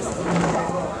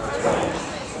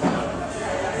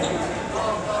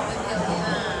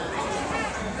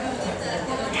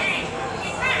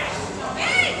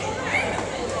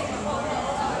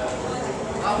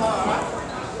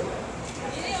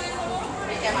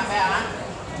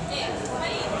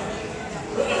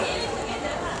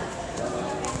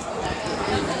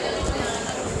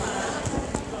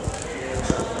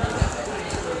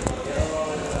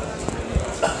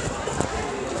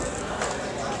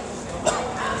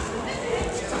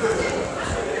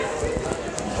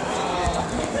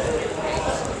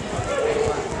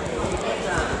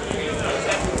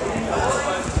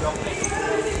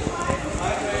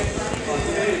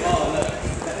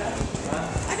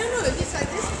 I don't know if it's like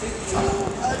this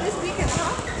this week and a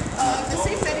half, the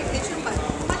same medication but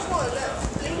much more alert.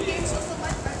 Playing games also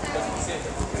much better.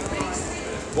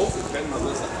 Both the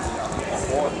grandmothers are all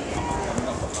coming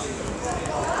up for fun.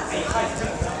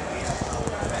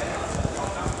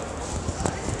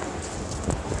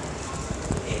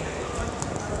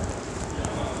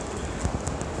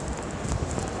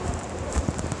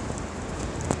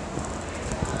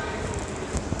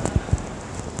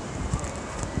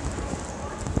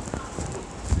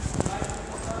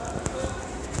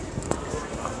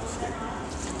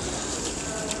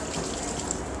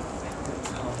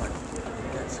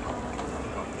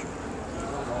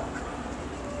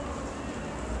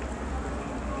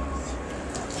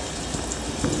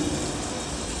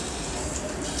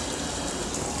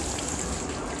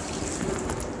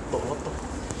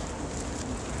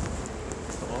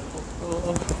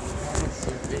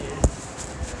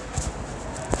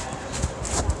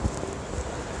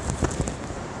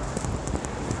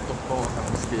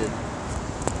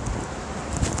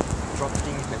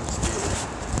 Dropping hamster.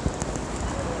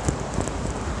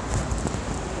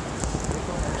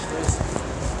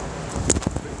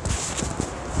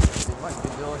 They might be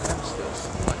little hamsters.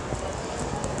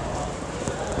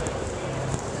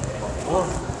 Whoa.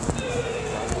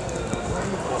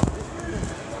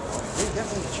 They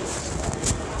definitely choose.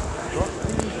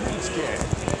 Dropping I'm scared.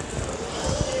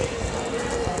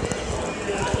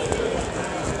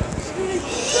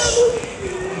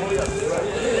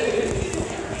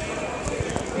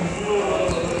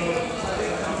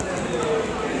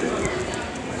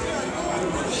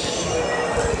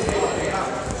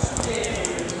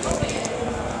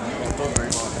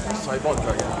 Cyborg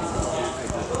dragon.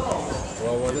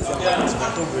 Well, what is that? It's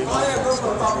Mental Greymon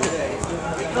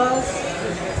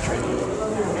training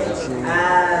machine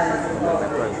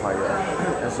Metal Empire.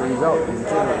 As a result, you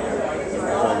train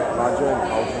a larger and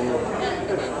powerful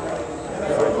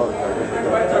Cyborg dragon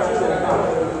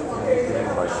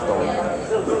taken by storm.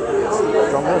 Its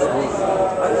strongest move is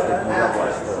the Giga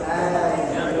Blaster.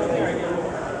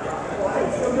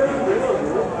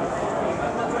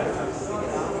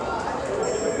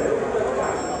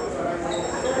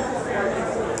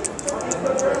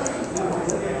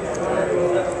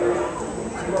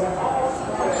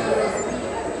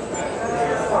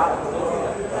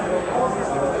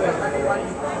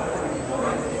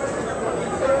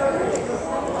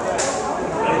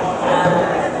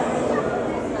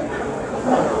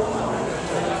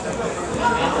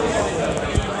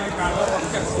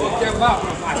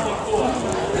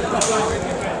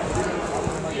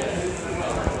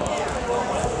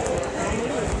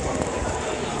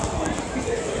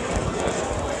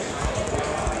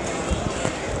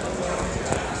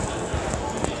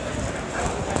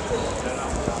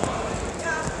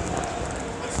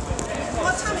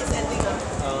 What time is ending?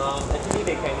 Actually,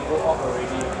 they can go off already.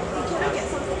 Can I get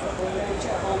something from the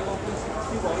picture?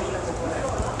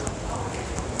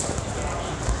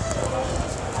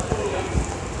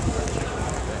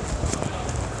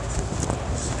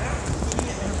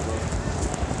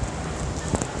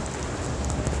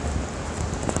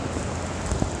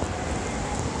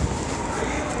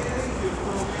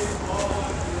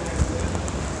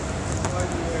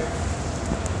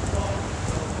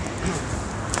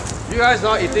 You guys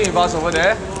not eating with us over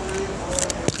there?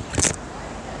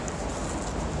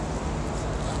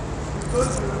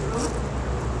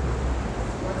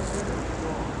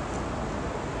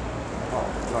 Oh,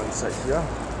 not inside here.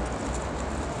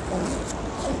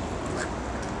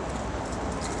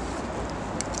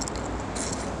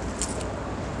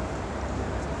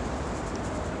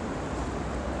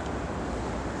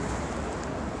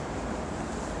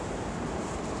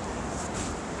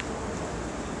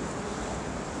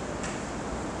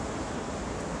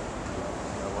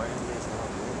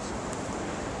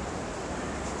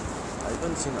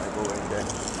 haven't seen Ivo in there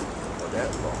for that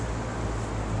long.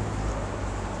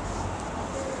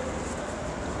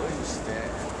 Where is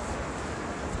that?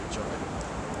 John,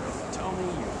 tell me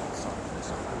you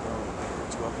something wrong with the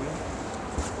two of you.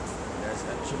 There's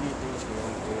actually things going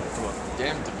on with the two of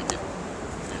them to begin with.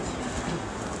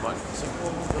 But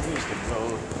supposedly is the girl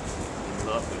in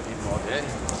love with him more than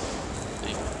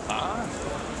they are.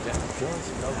 That girl's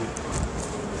in love with him.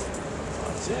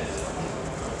 What's it?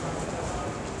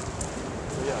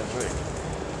 So yeah, Drake.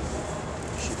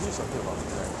 You should do something about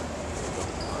that.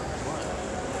 What?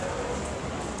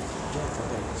 Don't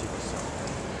forget to take yourself.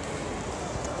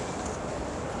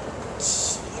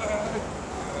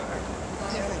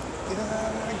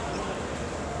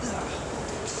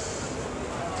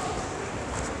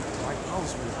 My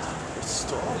house will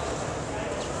restore.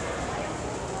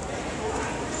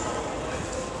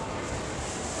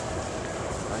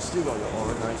 I still got your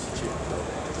organized chip though.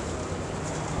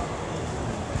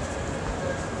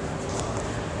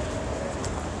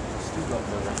 Still got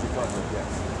the replica of the Jack.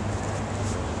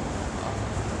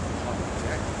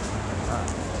 Jack?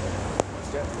 What's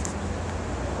that?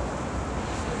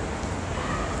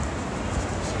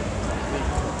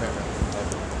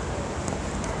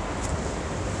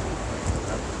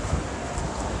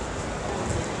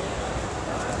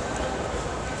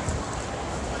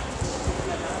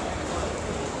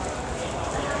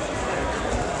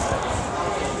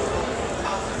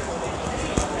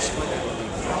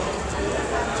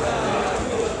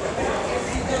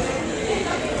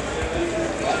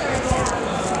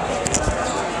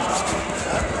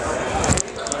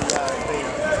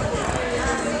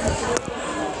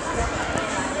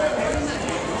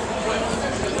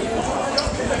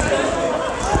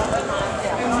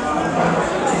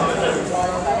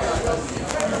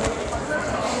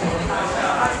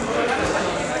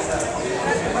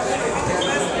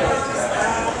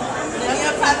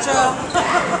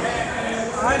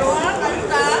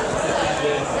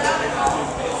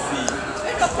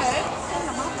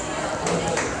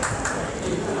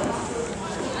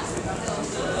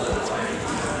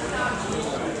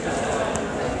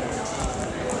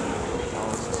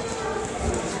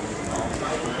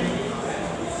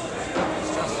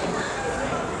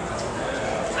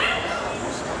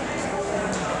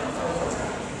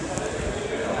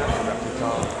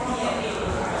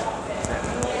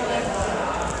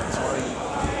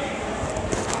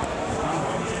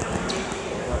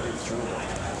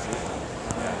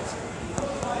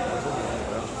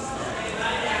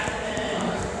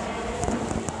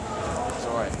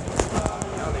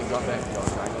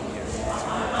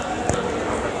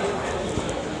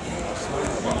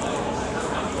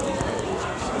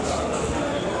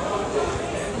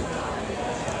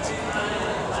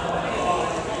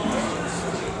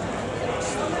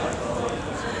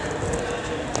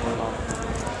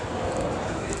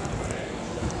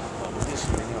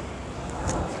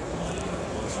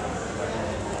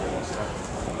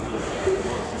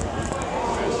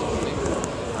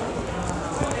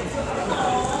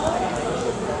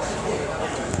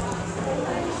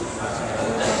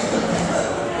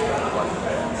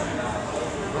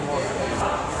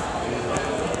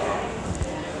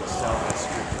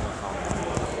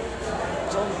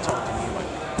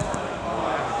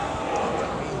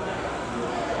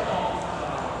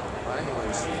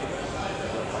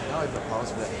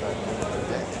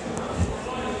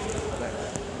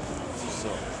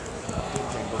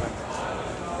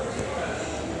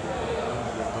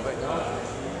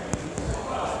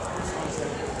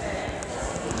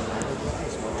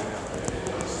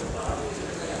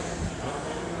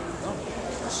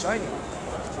 Shiny. I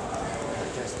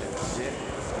guess that's it.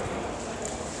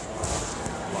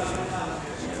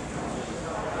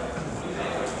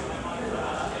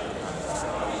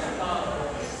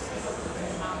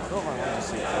 What do I want to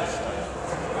say first time?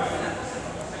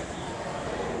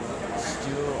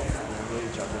 Still really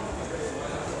juggling.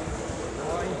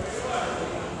 Why?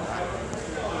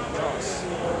 Because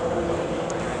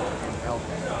help.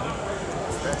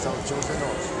 That's our chosen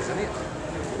horse, isn't it?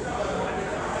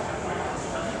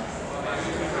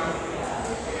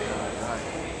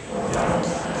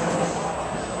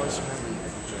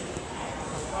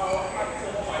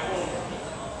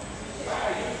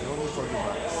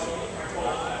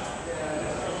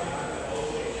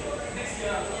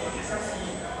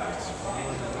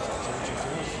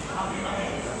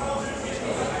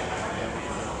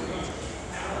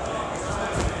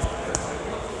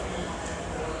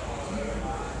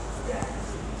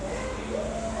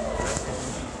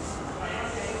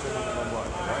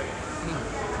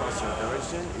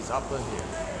 Is upper here.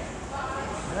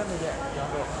 Remember that,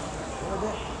 over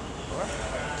there. Alright?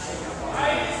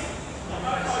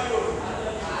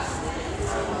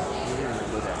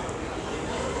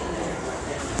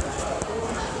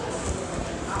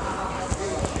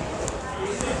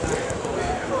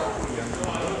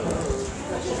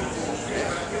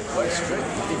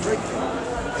 break.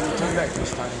 He returned back to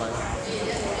his timeline.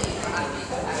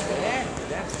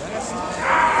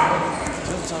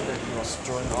 Turns out that he was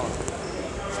thrown out.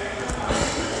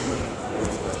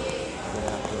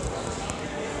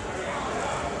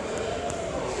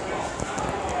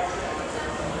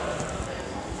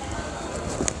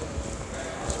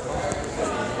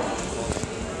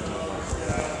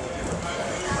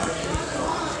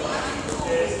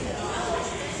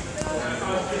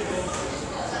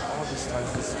 All this time,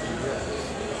 this period,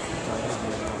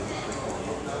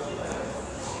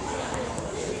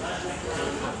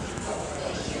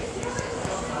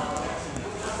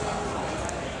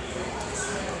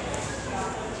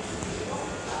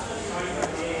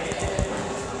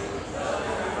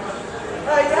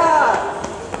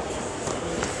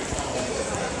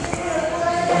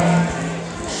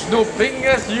 snooping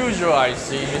as usual, I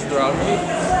see, Mr. Ravi.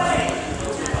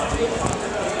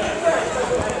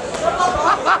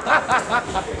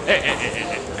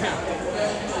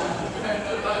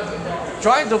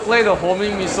 Trying to play the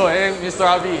homing missile, eh, Mr.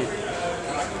 Ravi?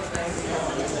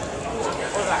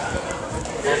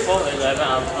 For 11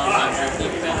 I'm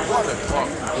 15 fans. What a clock.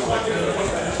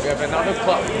 We have another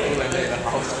clock in the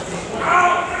house.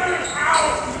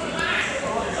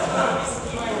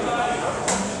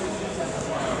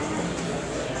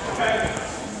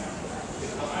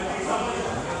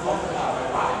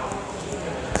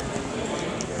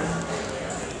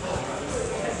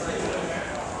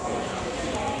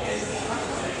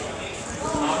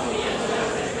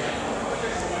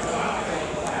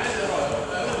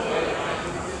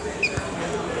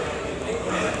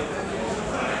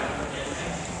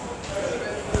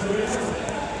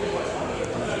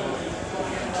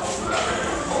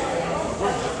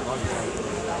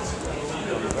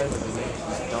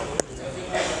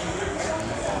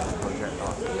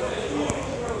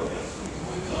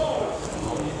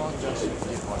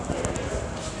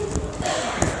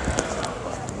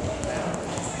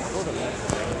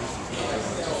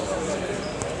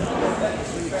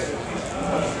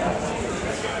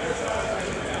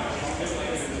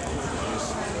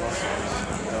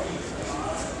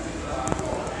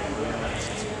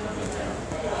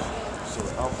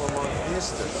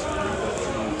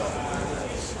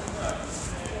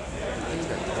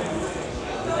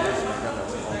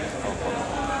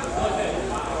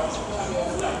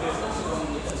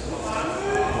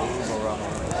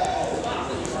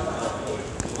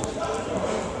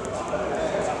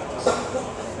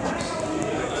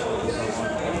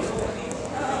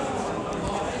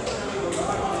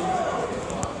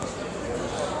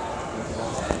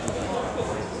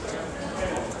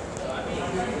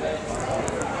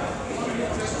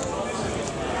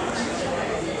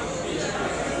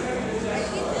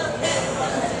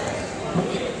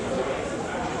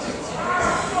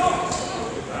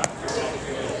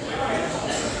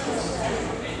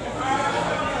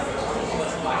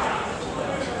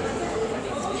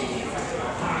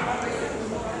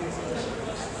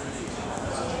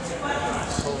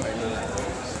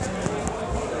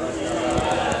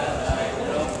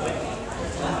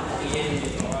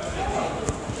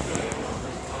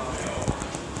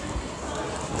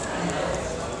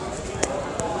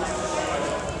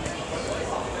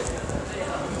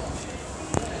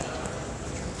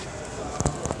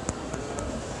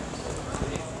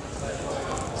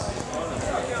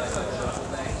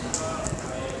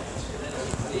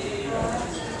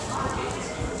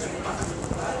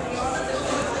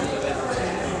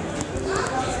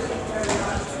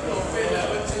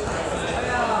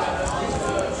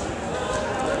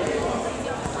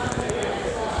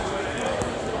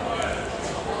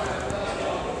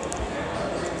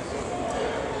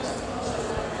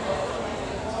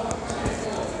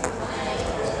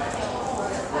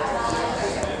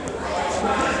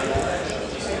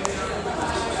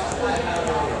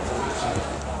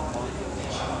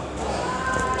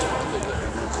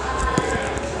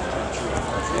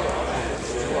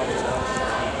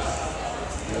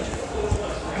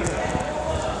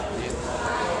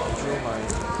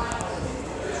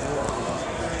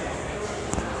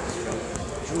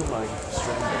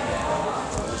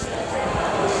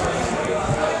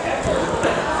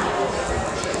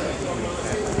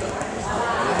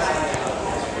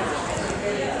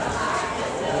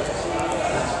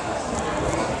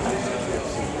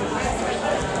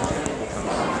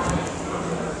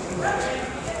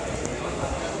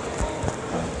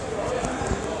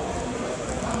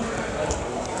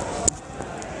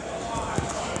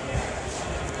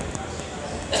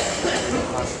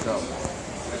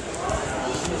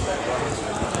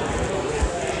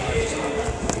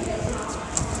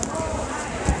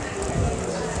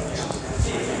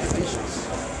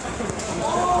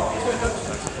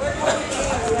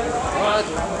 What?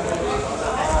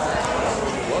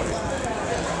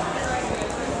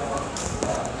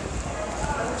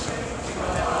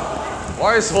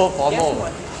 Why so formal?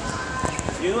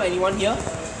 Do you know anyone here?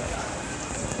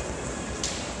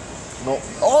 No.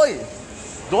 Oi!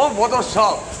 Don't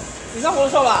Photoshop! It's not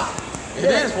Photoshop lah. It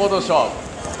is Photoshop.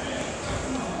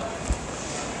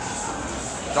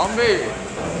 Zombie!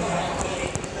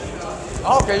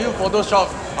 How can you Photoshop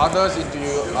others into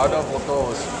other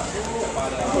photos?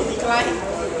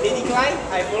 They decline,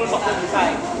 I Photoshop them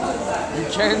inside.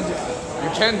 You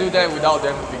can't do that without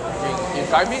them thinking.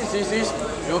 If I mean CCs,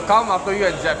 you'll come after you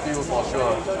and zap you for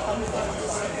sure.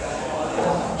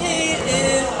 It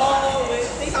is always.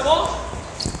 Say some more.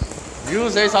 You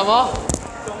say some more?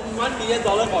 $1 million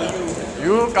for you.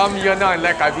 You come here now and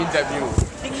let Kai Bin zap you.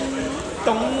 Ding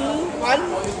dong, one.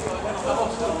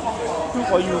 Two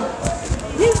for you.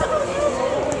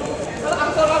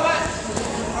 Uncle Robert.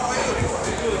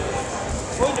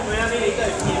 Going to Miami later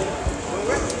with him.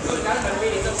 We're going to Miami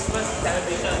later Christmas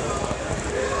celebration.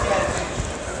 Yes.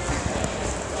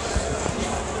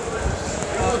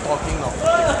 You're talking of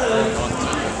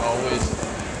nonsense always.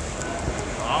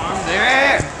 I'm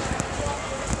there!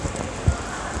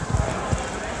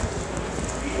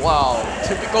 Wow,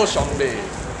 typical Shangbe.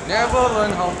 Never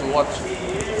learn how to watch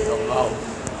the mouth.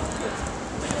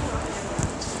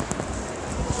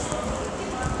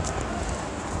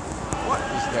 What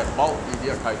is that bald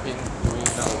idiot Kai Bin doing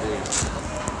nowadays?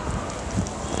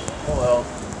 Oh well.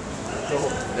 So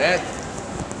that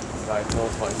guy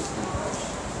knows what he's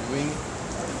doing.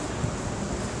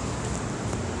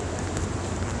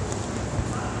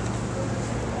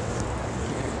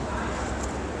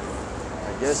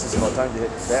 I guess it's about time to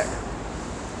head back.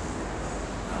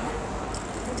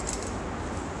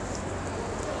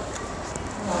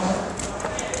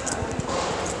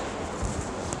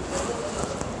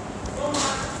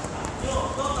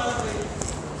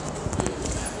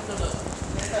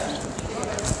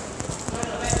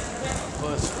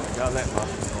 First, I gotta let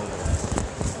Martin know.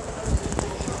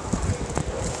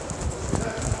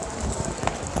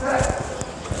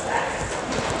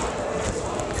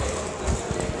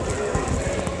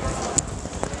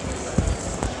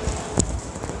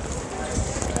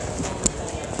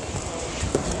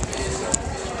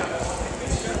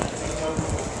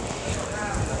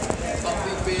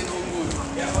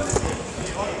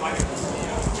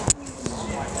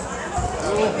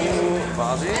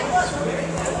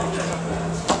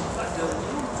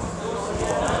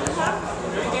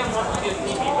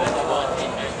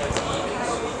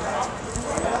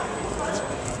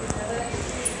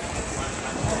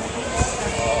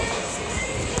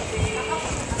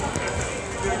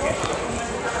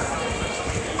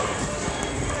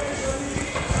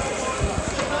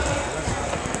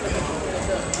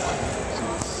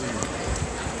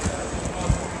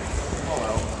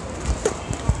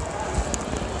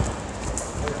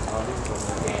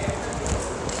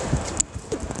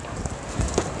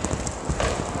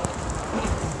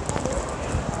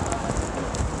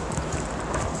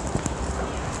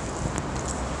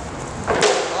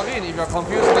 If you're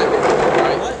confused, let David know,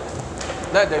 right?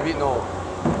 What? Let David know.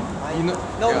 He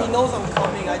knows I'm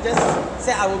coming. I just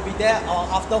said I will be there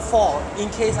after 4 in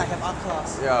case I have art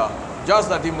class. Yeah, just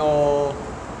let him know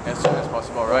as soon as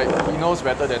possible, right? He knows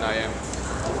better than I am.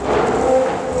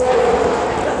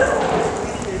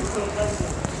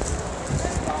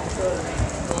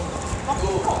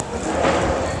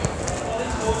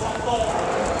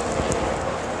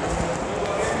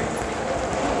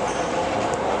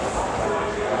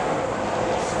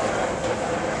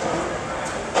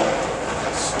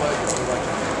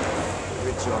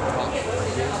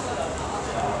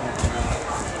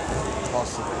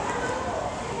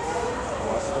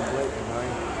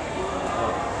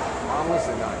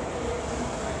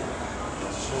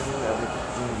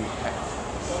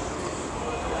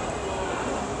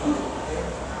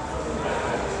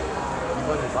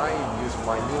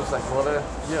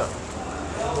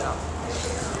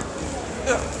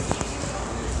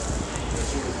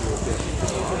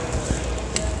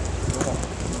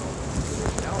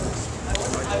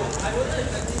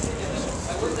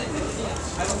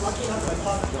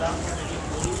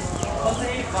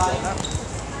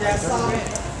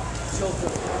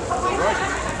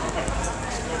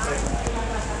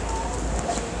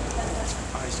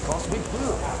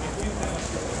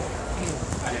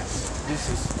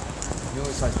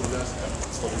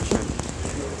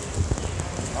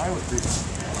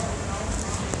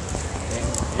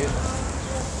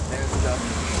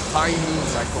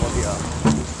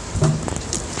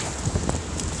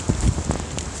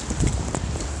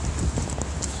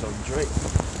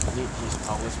 need his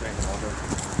power span in order to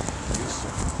use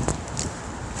it.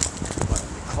 But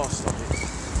because of it,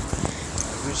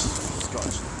 I wish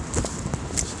Scotch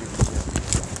still be here.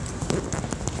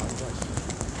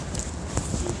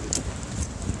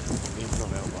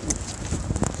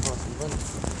 Because even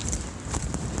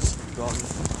he's gone,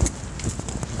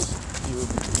 he's still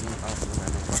bringing us to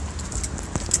America.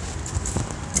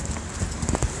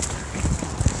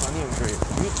 Sunny and great.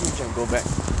 You two can go back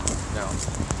now.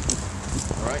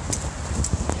 Alright?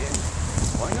 Yeah.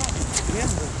 Why not? Yeah,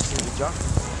 see the job.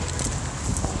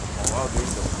 While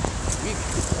doing the week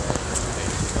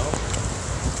days, you know?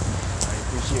 I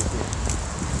appreciate it.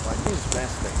 But this is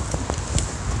best thing.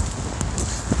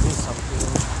 This is something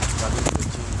running to the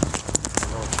team, you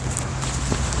know.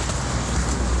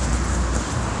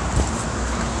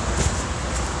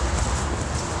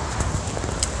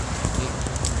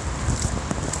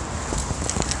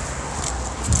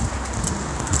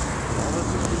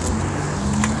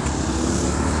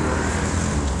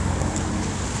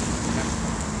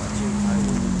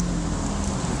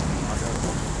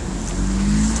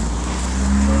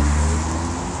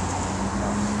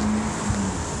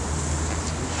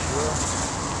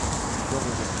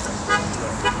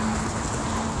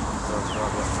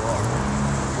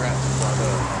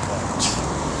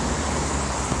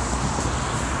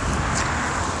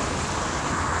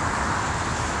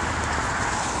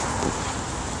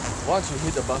 Once you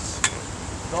hit the bus,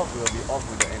 stop will be off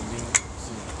with the ending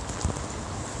scene.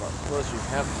 But first you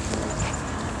have to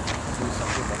do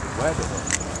something about the weather.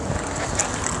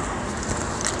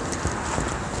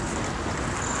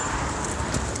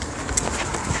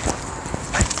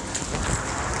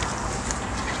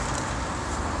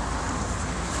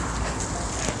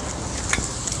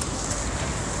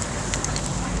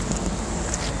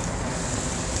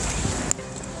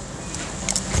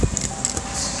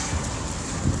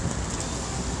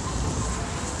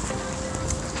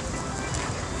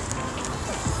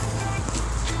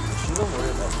 Don't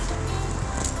worry about it.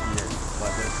 Yes,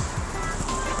 but there's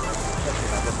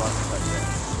another bus right there.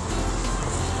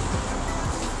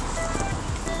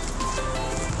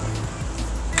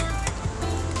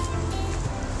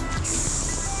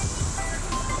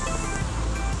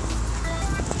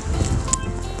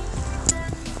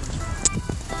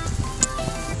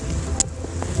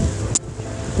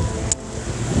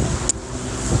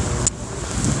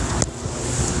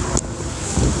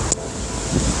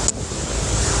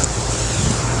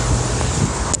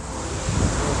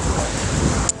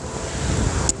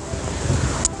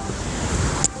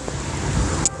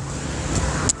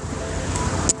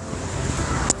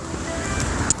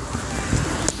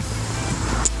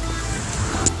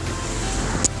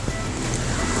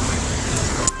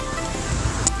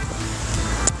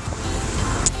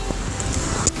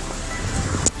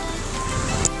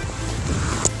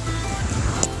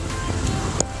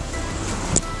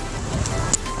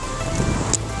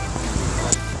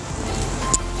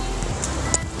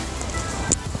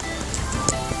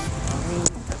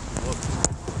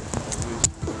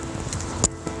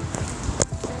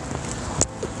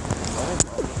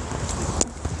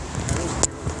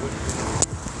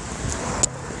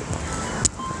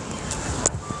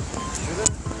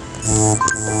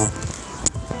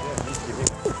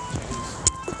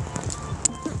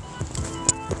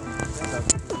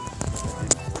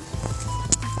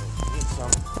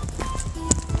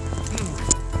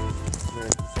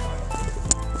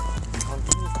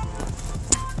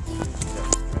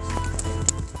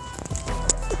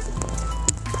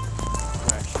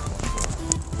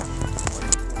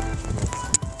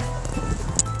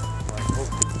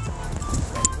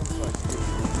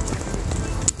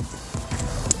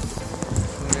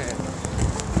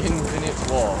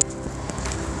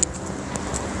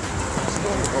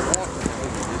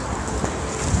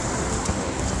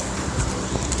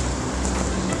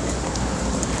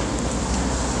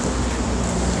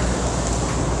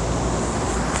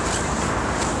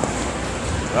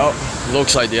 Well,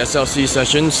 looks like the SLC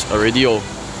session's already over.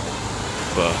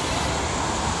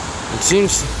 It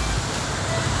seems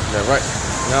that right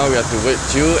now we have to wait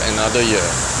till another year.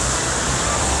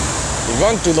 If you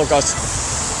want to look us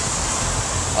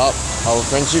up our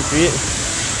friendship feed,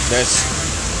 there's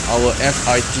our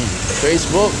FIT,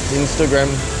 Facebook, Instagram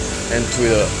and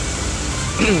Twitter.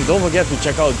 Don't forget to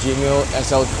check out Gmail,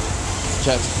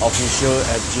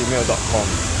 slchatofficial@gmail.com.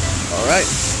 Alright?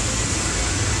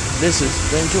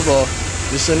 Thank you for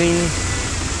listening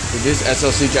to this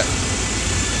SLC chat.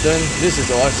 Then this is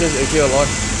Oasis aka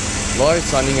Lloyd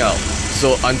signing out.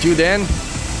 So until then,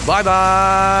 bye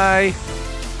bye!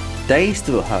 Thanks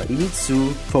to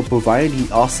Hainitsu for providing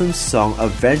the awesome song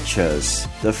Adventures.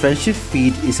 The Friendship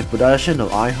Feed is a production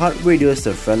of iHeartRadio's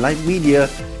The Fairlight Media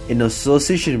in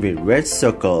association with Red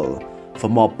Circle. For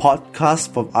more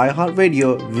podcasts from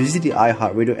iHeartRadio, visit the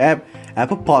iHeartRadio app,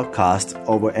 Apple Podcasts,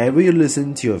 or wherever you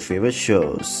listen to your favorite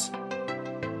shows.